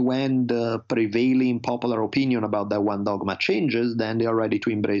only when the prevailing popular opinion about that one dogma changes, then they are ready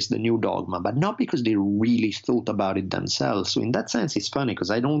to embrace the new dogma, but not because they really thought about it themselves. So in that sense, it's funny because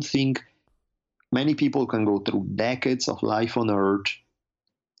I don't think many people can go through decades of life on Earth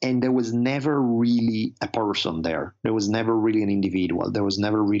and there was never really a person there. There was never really an individual. There was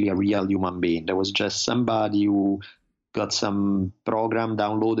never really a real human being. There was just somebody who got some program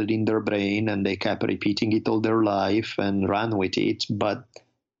downloaded in their brain and they kept repeating it all their life and ran with it. But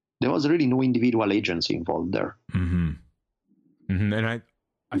there was really no individual agency involved there. Mm-hmm. Mm-hmm. And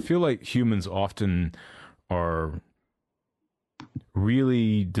I feel like humans often are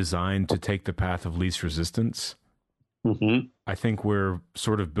really designed to take the path of least resistance. Mm-hmm. I think we're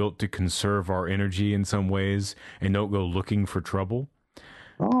sort of built to conserve our energy in some ways and don't go looking for trouble.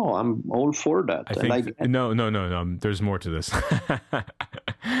 Oh, I'm all for that. I think no. There's more to this.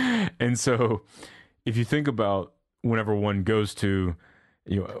 And so if you think about whenever one goes to,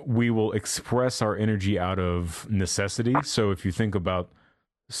 we will express our energy out of necessity. So if you think about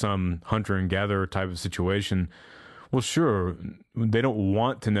some hunter and gatherer type of situation, well, sure, they don't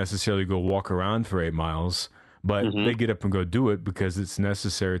want to necessarily go walk around for 8 miles, but they get up and go do it because it's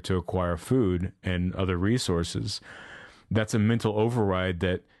necessary to acquire food and other resources. That's a mental override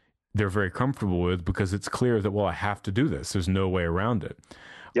that they're very comfortable with because it's clear that, well, I have to do this. There's no way around it.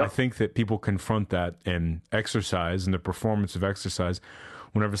 Yep. I think that people confront that in exercise and the performance of exercise.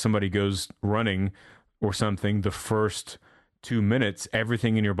 Whenever somebody goes running or something, the first 2 minutes,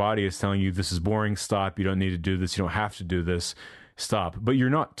 everything in your body is telling you this is boring, stop, you don't need to do this, you don't have to do this, stop. But you're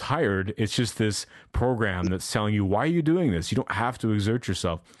not tired. It's just this program that's telling you, why are you doing this? You don't have to exert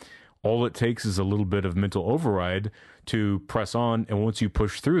yourself. All it takes is a little bit of mental override to press on. And once you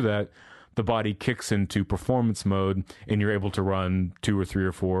push through that, the body kicks into performance mode and you're able to run 2 or 3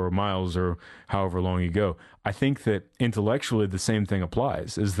 or 4 miles or however long you go. I think that intellectually the same thing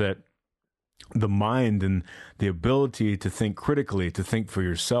applies, is that the mind and the ability to think critically, to think for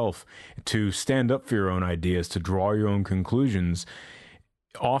yourself, to stand up for your own ideas, to draw your own conclusions,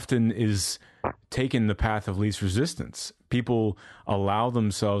 often is taken the path of least resistance. People allow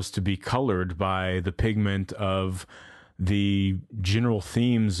themselves to be colored by the pigment of the general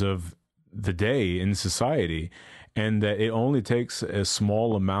themes of the day in society, and that it only takes a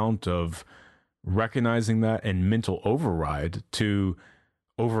small amount of recognizing that and mental override to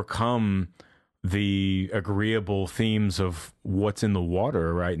overcome the agreeable themes of what's in the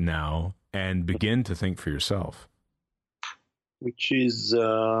water right now and begin to think for yourself. Which is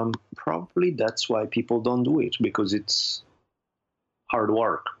probably that's why people don't do it, because it's hard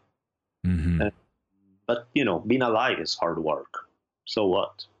work. Mm-hmm. But, being alive is hard work. So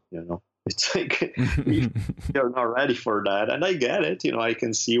what? It's like you're not ready for that. And I get it. I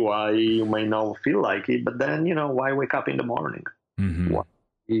can see why you may not feel like it. But then, why wake up in the morning? Mm-hmm.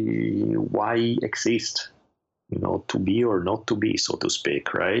 Why exist? To be or not to be, so to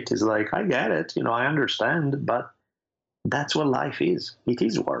speak, right? It's like, I get it. I understand. But that's what life is. It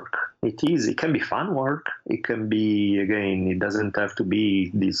is work. It can be fun work. It can be, again, it doesn't have to be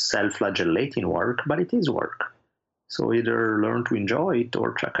this self-flagellating work, but it is work. So either learn to enjoy it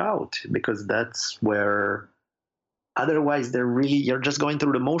or check out, because that's where, otherwise you're just going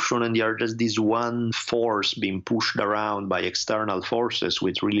through the motion and you're just this one force being pushed around by external forces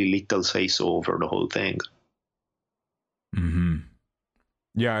with really little say-so over the whole thing. Mm-hmm.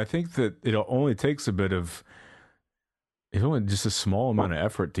 Yeah, I think that it only takes just a small amount of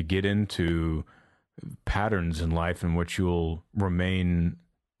effort to get into patterns in life in which you'll remain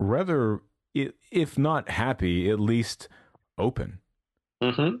rather, if not happy, at least open.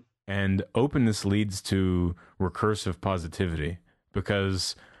 Mm-hmm. And openness leads to recursive positivity,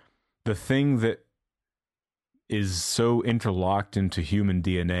 because the thing that is so interlocked into human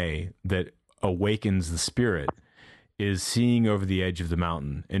DNA that awakens the spirit is seeing over the edge of the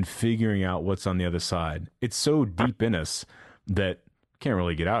mountain and figuring out what's on the other side. It's so deep in us that can't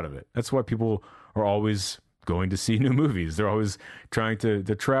really get out of it. That's why people are always going to see new movies. They're always trying to,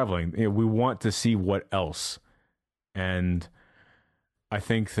 they're traveling. You know, we want to see what else. And I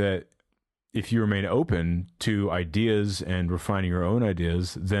think that if you remain open to ideas and refining your own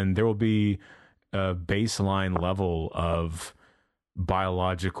ideas, then there will be a baseline level of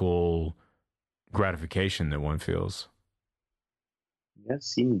biological gratification that one feels.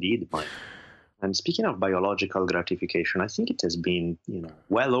 Yes, indeed, Mike. And speaking of biological gratification, I think it has been,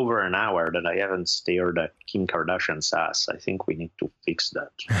 well over an hour that I haven't stared at Kim Kardashian's ass. I think we need to fix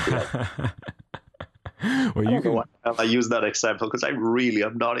that. Well, you can. I use that example because I really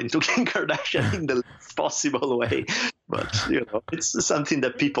am not into Kim Kardashian in the least possible way. But it's something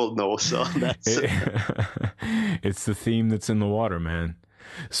that people know. So that's it's the theme that's in the water, man.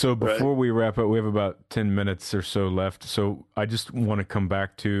 So before we wrap up, we have about 10 minutes or so left. So I just want to come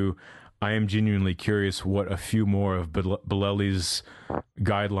back to, I am genuinely curious what a few more of Bilali's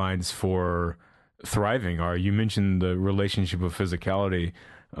guidelines for thriving are. You mentioned the relationship of physicality.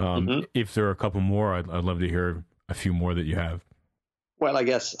 If there are a couple more, I'd love to hear a few more that you have. Well, I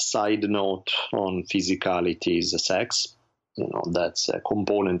guess side note on physicality is sex. That's a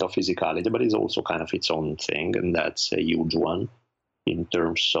component of physicality, but it's also kind of its own thing, and that's a huge one in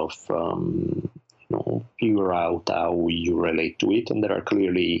terms of figure out how you relate to it. And there are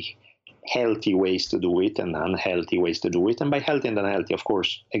clearly healthy ways to do it and unhealthy ways to do it. And by healthy and unhealthy, of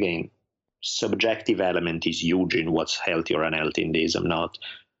course, again, subjective element is huge in what's healthy or unhealthy in this. I'm not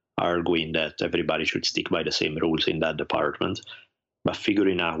arguing that everybody should stick by the same rules in that department, but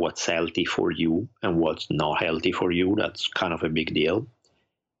figuring out what's healthy for you and what's not healthy for you, that's kind of a big deal.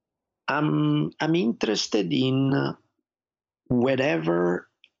 I'm interested in whatever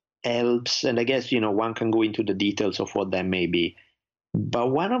helps, and I guess, one can go into the details of what that may be,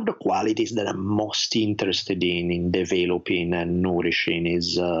 but one of the qualities that I'm most interested in developing and nourishing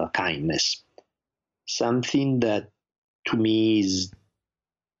is kindness. Something that to me,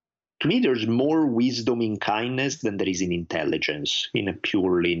 there's more wisdom in kindness than there is in intelligence, in a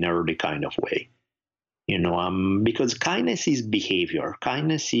purely nerdy kind of way. Because kindness is behavior.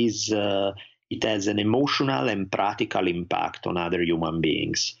 Kindness is, it has an emotional and practical impact on other human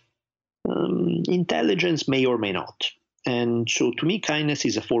beings. Intelligence may or may not. And so to me, kindness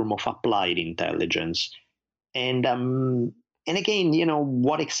is a form of applied intelligence. And again,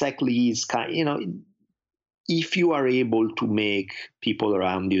 what exactly is kind, if you are able to make people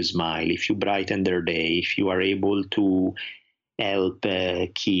around you smile, if you brighten their day, if you are able to help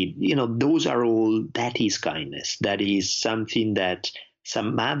a kid, that is kindness. That is something that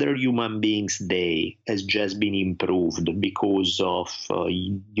some other human being's day has just been improved because of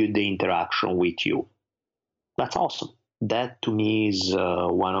the interaction with you. That's awesome. That to me is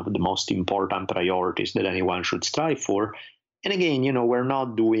one of the most important priorities that anyone should strive for. And again, we're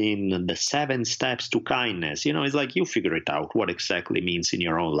not doing the 7 steps to kindness. It's like you figure it out what exactly means in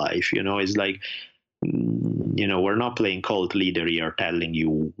your own life. It's like, we're not playing cult leader here telling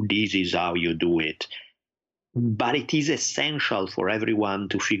you this is how you do it. But it is essential for everyone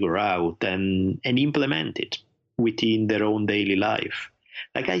to figure out and implement it within their own daily life.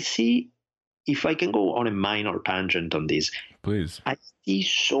 Like I see, if I can go on a minor tangent on this, please. I see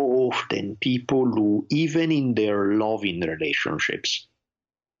so often people who, even in their loving relationships,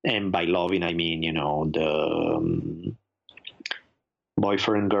 and by loving I mean, the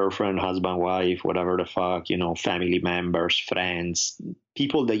boyfriend, girlfriend, husband, wife, whatever the fuck, family members, friends,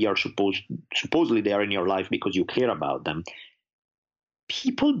 people that you're supposedly they are in your life because you care about them.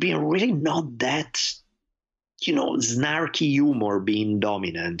 People being really not that, snarky humor being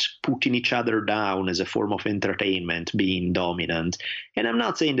dominant, putting each other down as a form of entertainment being dominant. And I'm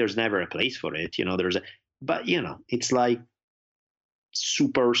not saying there's never a place for it, but it's like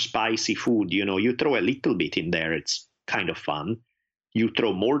super spicy food, you throw a little bit in there, it's kind of fun. You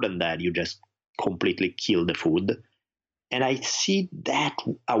throw more than that, you just completely kill the food. And I see that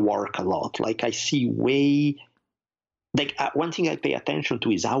at work a lot. Like I see one thing I pay attention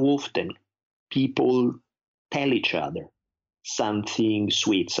to is how often people tell each other something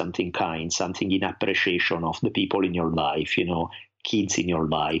sweet, something kind, something in appreciation of the people in your life, kids in your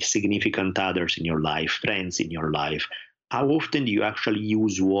life, significant others in your life, friends in your life. How often do you actually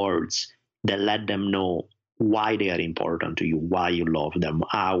use words that let them know why they are important to you, why you love them,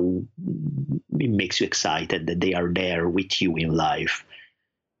 how it makes you excited that they are there with you in life?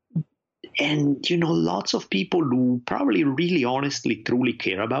 And, lots of people who probably really honestly, truly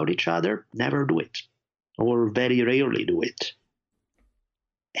care about each other never do it, or very rarely do it.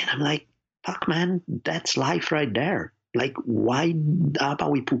 And I'm like, fuck, man, that's life right there. like, why, how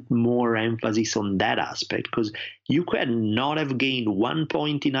about we put more emphasis on that aspect? Because you can not have gained 1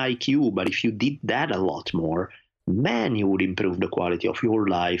 point in IQ, but if you did that a lot more, man, you would improve the quality of your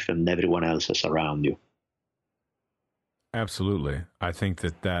life and everyone else's around you. Absolutely. I think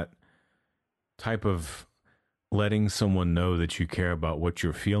that type of letting someone know that you care about what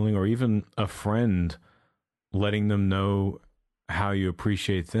you're feeling, or even a friend letting them know how you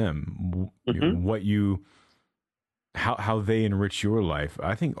appreciate them, what you, how they enrich your life.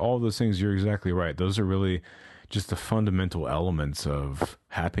 I think all those things, you're exactly right. Those are really just the fundamental elements of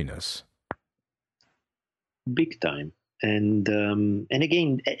happiness. Big time. And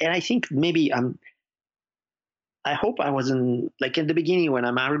again, and I think maybe I hope I wasn't, like, at the beginning when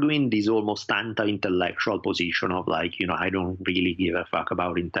I'm arguing this almost anti-intellectual position of, like, I don't really give a fuck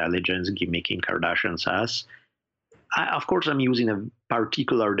about intelligence, making Kardashians ass. Of course, I'm using a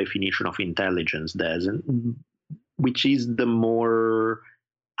particular definition of intelligence, which is the more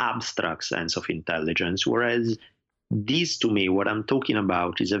abstract sense of intelligence. Whereas this, to me, what I'm talking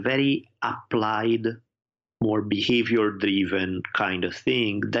about is a very applied, more behavior-driven kind of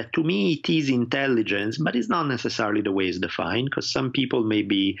thing that, to me, it is intelligence, but it's not necessarily the way it's defined, because some people may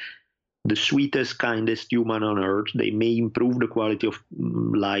be the sweetest, kindest human on earth. They may improve the quality of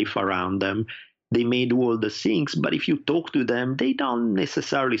life around them. They may do all the things, but if you talk to them, they don't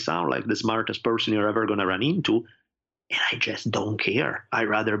necessarily sound like the smartest person you're ever going to run into. And I just don't care. I'd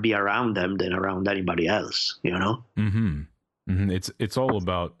rather be around them than around anybody else, Mm-hmm. It's all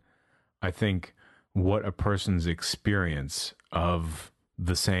about, I think, what a person's experience of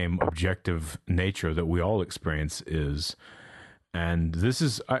the same objective nature that we all experience is. And this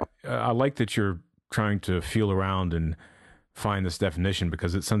is, I like that you're trying to feel around and find this definition,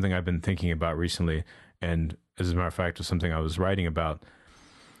 because it's something I've been thinking about recently. And as a matter of fact, it was something I was writing about.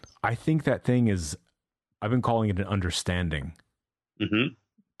 I think that thing is, I've been calling it an understanding. Mm-hmm.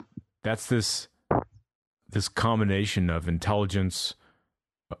 That's this combination of intelligence,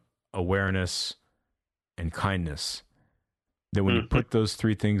 awareness, and kindness. That when you put those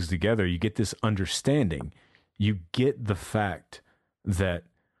three things together, you get this understanding. You get the fact that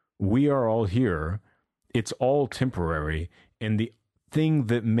we are all here. It's all temporary. And the thing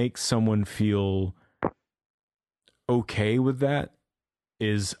that makes someone feel okay with that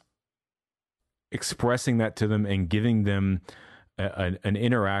is expressing that to them and giving them an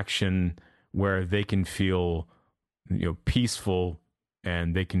interaction where they can feel, peaceful,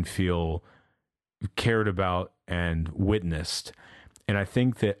 and they can feel cared about and witnessed. And I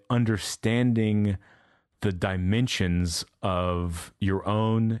think that understanding the dimensions of your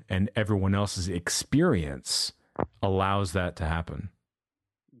own and everyone else's experience allows that to happen.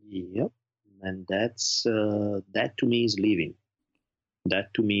 Yep. And that's that to me is living.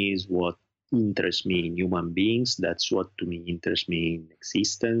 That to me is what interests me in human beings. That's what to me interests me in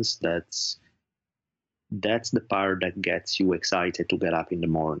existence. That's the part that gets you excited to get up in the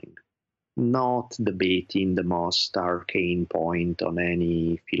morning. Not debating the most arcane point on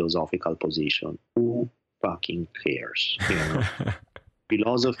any philosophical position. Who fucking cares?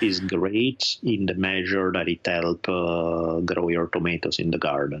 Philosophy is great in the measure that it helps grow your tomatoes in the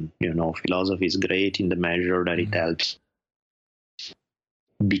garden. Philosophy is great in the measure that it helps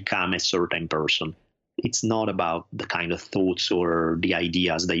become a certain person. It's not about the kind of thoughts or the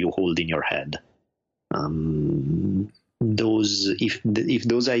ideas that you hold in your head. If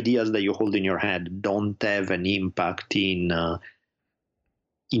those ideas that you hold in your head don't have an impact in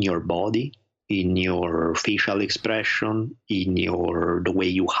your body, in your facial expression, in the way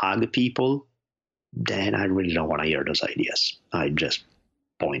you hug people, then I really don't want to hear those ideas. I just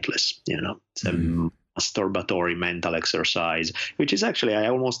pointless. It's a masturbatory mental exercise, which is actually, I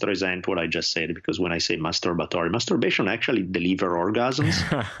almost resent what I just said, because when I say masturbation actually deliver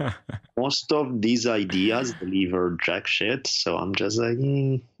orgasms. Most of these ideas deliver jack shit. So I'm just like,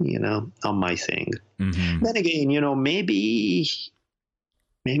 on my thing. Mm-hmm. Then again, maybe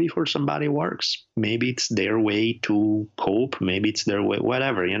for somebody it works. Maybe it's their way to cope. Maybe it's their way,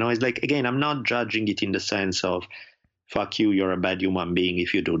 whatever. It's like, again, I'm not judging it in the sense of, fuck you, you're a bad human being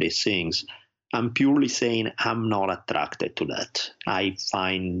if you do these things. I'm purely saying I'm not attracted to that. I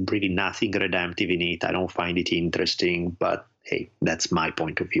find really nothing redemptive in it. I don't find it interesting, but hey, that's my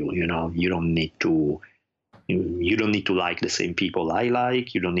point of view. You don't need to like the same people I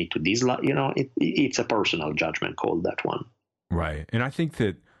like. You don't need to dislike, it's a personal judgment call, that one. Right. And I think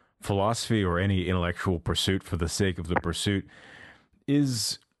that philosophy, or any intellectual pursuit for the sake of the pursuit,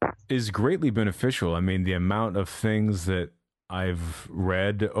 is greatly beneficial. I mean, the amount of things that I've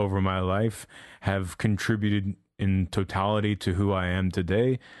read over my life have contributed in totality to who I am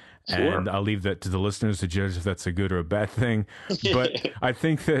today. Sure. And I'll leave that to the listeners to judge if that's a good or a bad thing. But I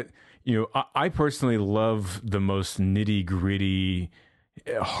think that, I personally love the most nitty gritty,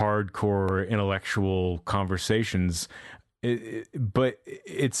 hardcore intellectual conversations. But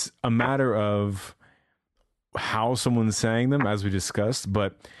it's a matter of how someone's saying them, as we discussed,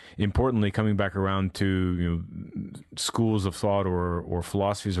 but importantly, coming back around to schools of thought or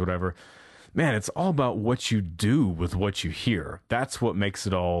philosophies or whatever, man, it's all about what you do with what you hear. That's what makes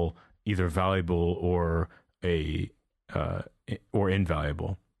it all either valuable or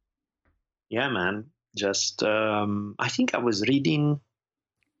invaluable. Yeah, man. Just I think I was reading.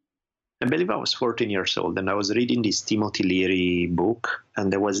 I believe I was 14 years old, and I was reading this Timothy Leary book,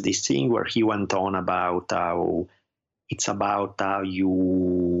 and there was this thing where he went on about how it's about how you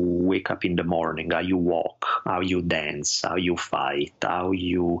wake up in the morning, how you walk, how you dance, how you fight, how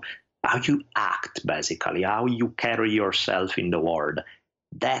you act, basically, how you carry yourself in the world.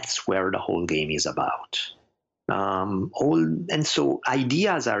 That's where the whole game is about. And so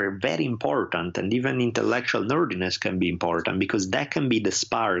ideas are very important, and even intellectual nerdiness can be important, because that can be the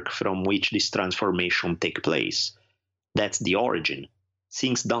spark from which this transformation take place. That's the origin.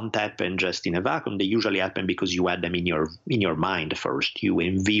 Things don't happen just in a vacuum. They usually happen because you had them in your mind first. You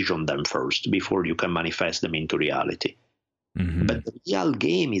envision them first before you can manifest them into reality. Mm-hmm. But the real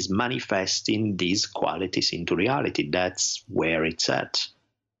game is manifesting these qualities into reality. That's where it's at.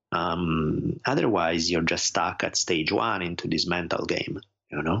 Otherwise, you're just stuck at stage one into this mental game,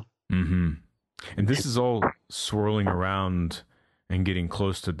 Mm-hmm. And this is all swirling around and getting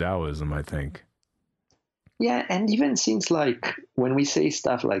close to Taoism, I think. Yeah, and even since, like, when we say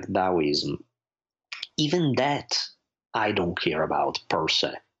stuff like Taoism, even that I don't care about per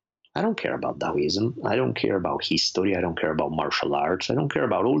se. I don't care about Taoism. I don't care about history. I don't care about martial arts. I don't care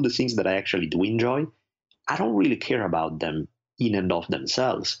about all the things that I actually do enjoy. I don't really care about them in and of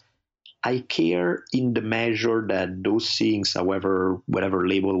themselves. I care in the measure that those things, whatever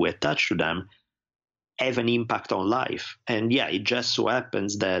label we attach to them, have an impact on life. And yeah, it just so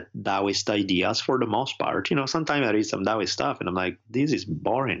happens that Taoist ideas, for the most part, sometimes I read some Taoist stuff and I'm like, this is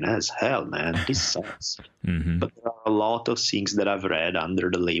boring as hell, man. This sucks. Mm-hmm. But there are a lot of things that I've read under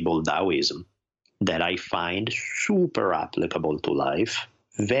the label Taoism that I find super applicable to life,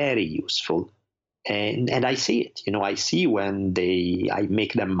 very useful. And I see it, I see when I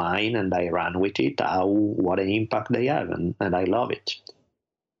make them mine and I run with it, what an impact they have, and I love it.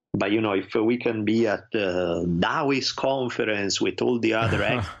 But, if we can be at the Taoist conference with all the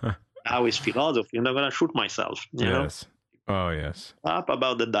other Taoist philosophy, I'm not going to shoot myself. Yes. Oh, yes. Up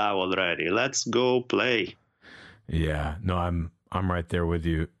about the Tao already. Let's go play. Yeah. No, I'm right there with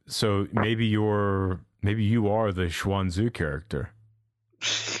you. So maybe you are the Xuanzu character.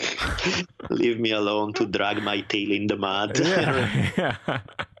 Leave me alone to drag my tail in the mud. Yeah.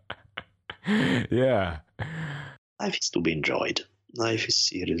 Yeah. Life is to be enjoyed. Life is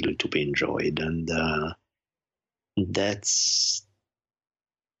seriously to be enjoyed, and that's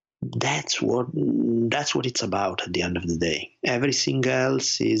what it's about at the end of the day. Everything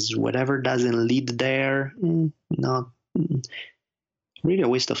else is whatever doesn't lead there. Not really a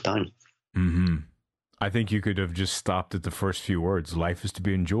waste of time. Mm-hmm. I think you could have just stopped at the first few words. Life is to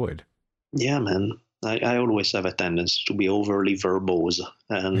be enjoyed. Yeah, man. I always have a tendency to be overly verbose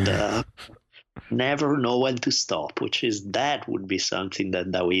and never know when to stop, that would be something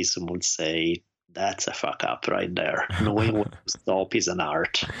that Taoism would say, that's a fuck up right there. Knowing when to stop is an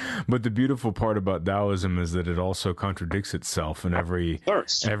art. But the beautiful part about Taoism is that it also contradicts itself in every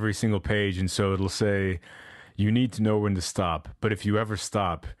single page. And so it'll say, you need to know when to stop, but if you ever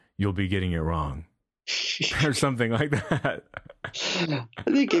stop, you'll be getting it wrong. Or something like that. I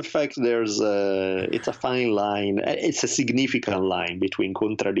think, in fact, it's a fine line. It's a significant line between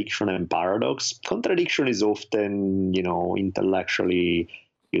contradiction and paradox. Contradiction is often, intellectually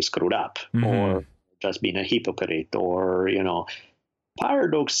you screwed up, mm-hmm. or just being a hypocrite, or,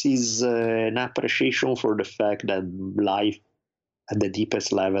 paradox is an appreciation for the fact that life at the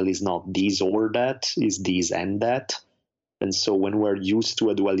deepest level is not this or that, is this and that. And so when we're used to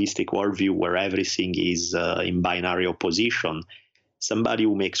a dualistic worldview where everything is in binary opposition, somebody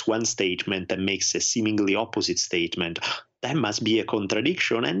who makes one statement and makes a seemingly opposite statement, that must be a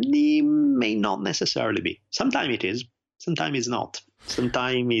contradiction, and it may not necessarily be. Sometimes it is, sometimes it's not.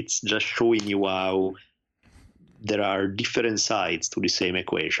 Sometimes it's just showing you how there are different sides to the same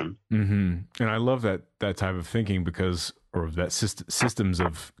equation. Mm-hmm. And I love that type of thinking or that systems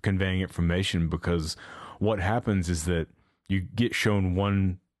of conveying information, because what happens is that you get shown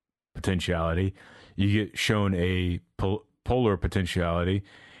one potentiality, you get shown a polar potentiality,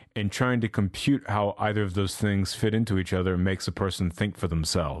 and trying to compute how either of those things fit into each other makes a person think for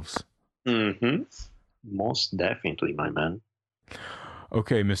themselves. Mm-hmm. Most definitely, my man.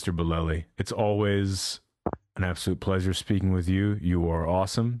 Okay, Mr. Bolelli, it's always an absolute pleasure speaking with you. You are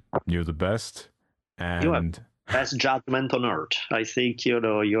awesome. You're the best. You have And best judgment on earth. I think,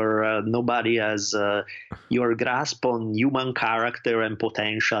 you're nobody has your grasp on human character and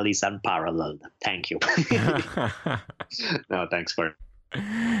potential is unparalleled. Thank you. No, thanks for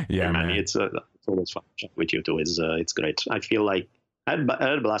yeah, man. It's always fun to chat with you too. It's great. I feel like I had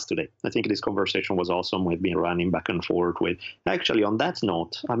a blast today. I think this conversation was awesome. We've been running back and forth with. Actually, on that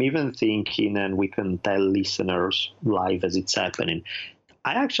note, I'm even thinking, and we can tell listeners live as it's happening.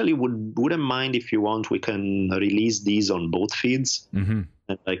 I actually wouldn't mind if you want. We can release these on both feeds. Mm-hmm.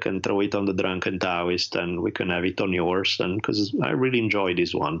 And I can throw it on the Drunken Taoist, and we can have it on yours. And because I really enjoy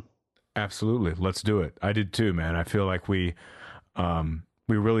this one. Absolutely, let's do it. I did too, man. I feel like we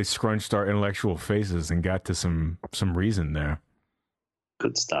really scrunched our intellectual faces and got to some reason there.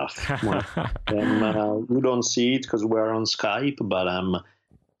 Good stuff. Well, you don't see it because we're on Skype, but I'm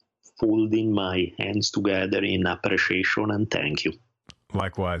folding my hands together in appreciation and thank you.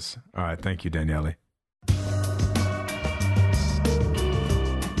 Likewise. All right. Thank you, Daniele.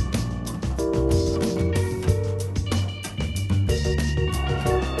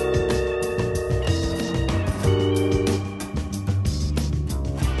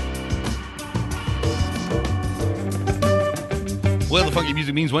 Well, the funky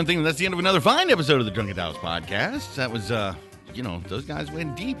music means one thing, and that's the end of another fine episode of the Drunken Taoist podcast. That was, those guys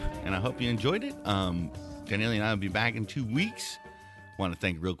went deep, and I hope you enjoyed it. Daniele and I will be back in 2 weeks. Want to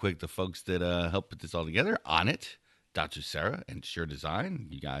thank real quick the folks that helped put this all together. On it, Dr. Sarah and Sure Design.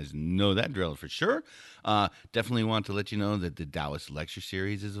 You guys know that drill for sure. Definitely want to let you know that the Taoist lecture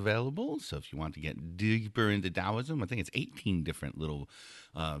series is available. So if you want to get deeper into Taoism, I think it's 18 different little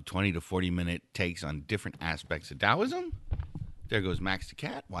 20 to 40 minute takes on different aspects of Taoism. There goes Max the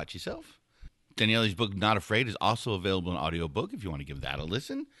Cat. Watch yourself. Daniele's book, Not Afraid, is also available in audiobook if you want to give that a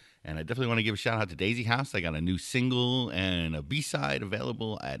listen. And I definitely want to give a shout out to Daisy House. I got a new single and a B-side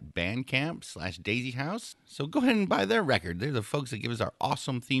available at Bandcamp/Daisy House. So go ahead and buy their record. They're the folks that give us our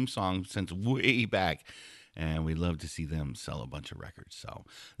awesome theme song since way back. And we'd love to see them sell a bunch of records. So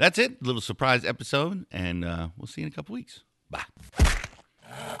that's it. Little surprise episode. And we'll see you in a couple weeks. Bye.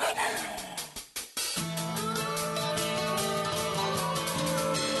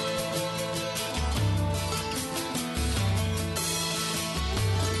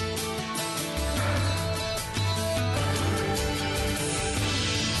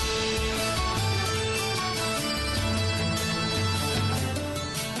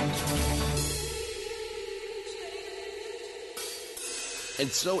 And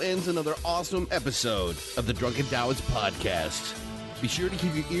so ends another awesome episode of the Drunken Taoist podcast. Be sure to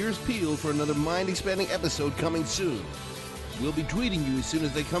keep your ears peeled for another mind-expanding episode coming soon. We'll be tweeting you as soon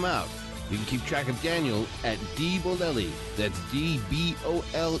as they come out. You can keep track of Daniel at DBolelli. That's DBOLELLI.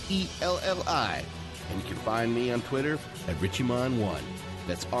 And you can find me on Twitter at Richimon1.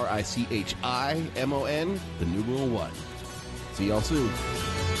 That's RICHIMON, the numeral 1. See y'all soon.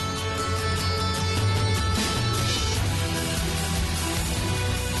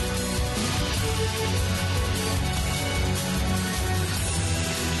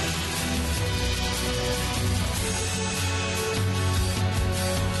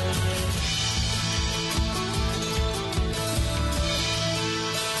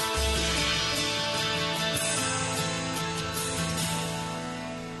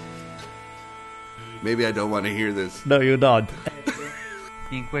 Maybe I don't want to hear this. No, you don't.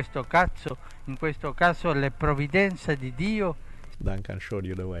 In questo caso le provvidenze di Dio. Duncan showed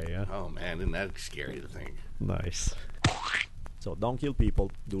you the way, yeah? Oh, man, isn't that scary to think? Nice. So don't kill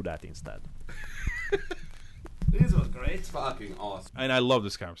people, do that instead. This was great. It's fucking awesome. And I love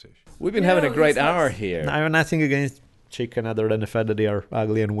this conversation. We've been having a great hour here. I have nothing against chicken other than the fact that they are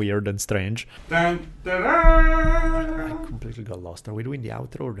ugly and weird and strange. Dun, dun, I dun. completely got lost. Are we doing the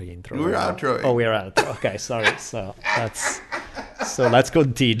outro or the intro? We're outroing. Oh, we're outro. Okay, sorry. So let's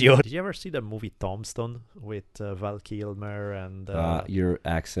continue. Did you ever see the movie Tombstone with Val Kilmer and... Your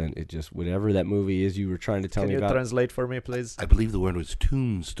accent, it just, whatever that movie is you were trying to tell Can me you about. translate for me, please? I believe the word was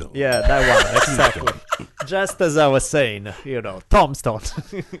tombstone. Yeah, that one, exactly. Just as I was saying, Tombstone.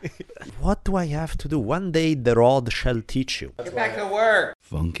 What do I have to do? One day the rod shall teach you. Get back to work.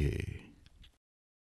 Funky.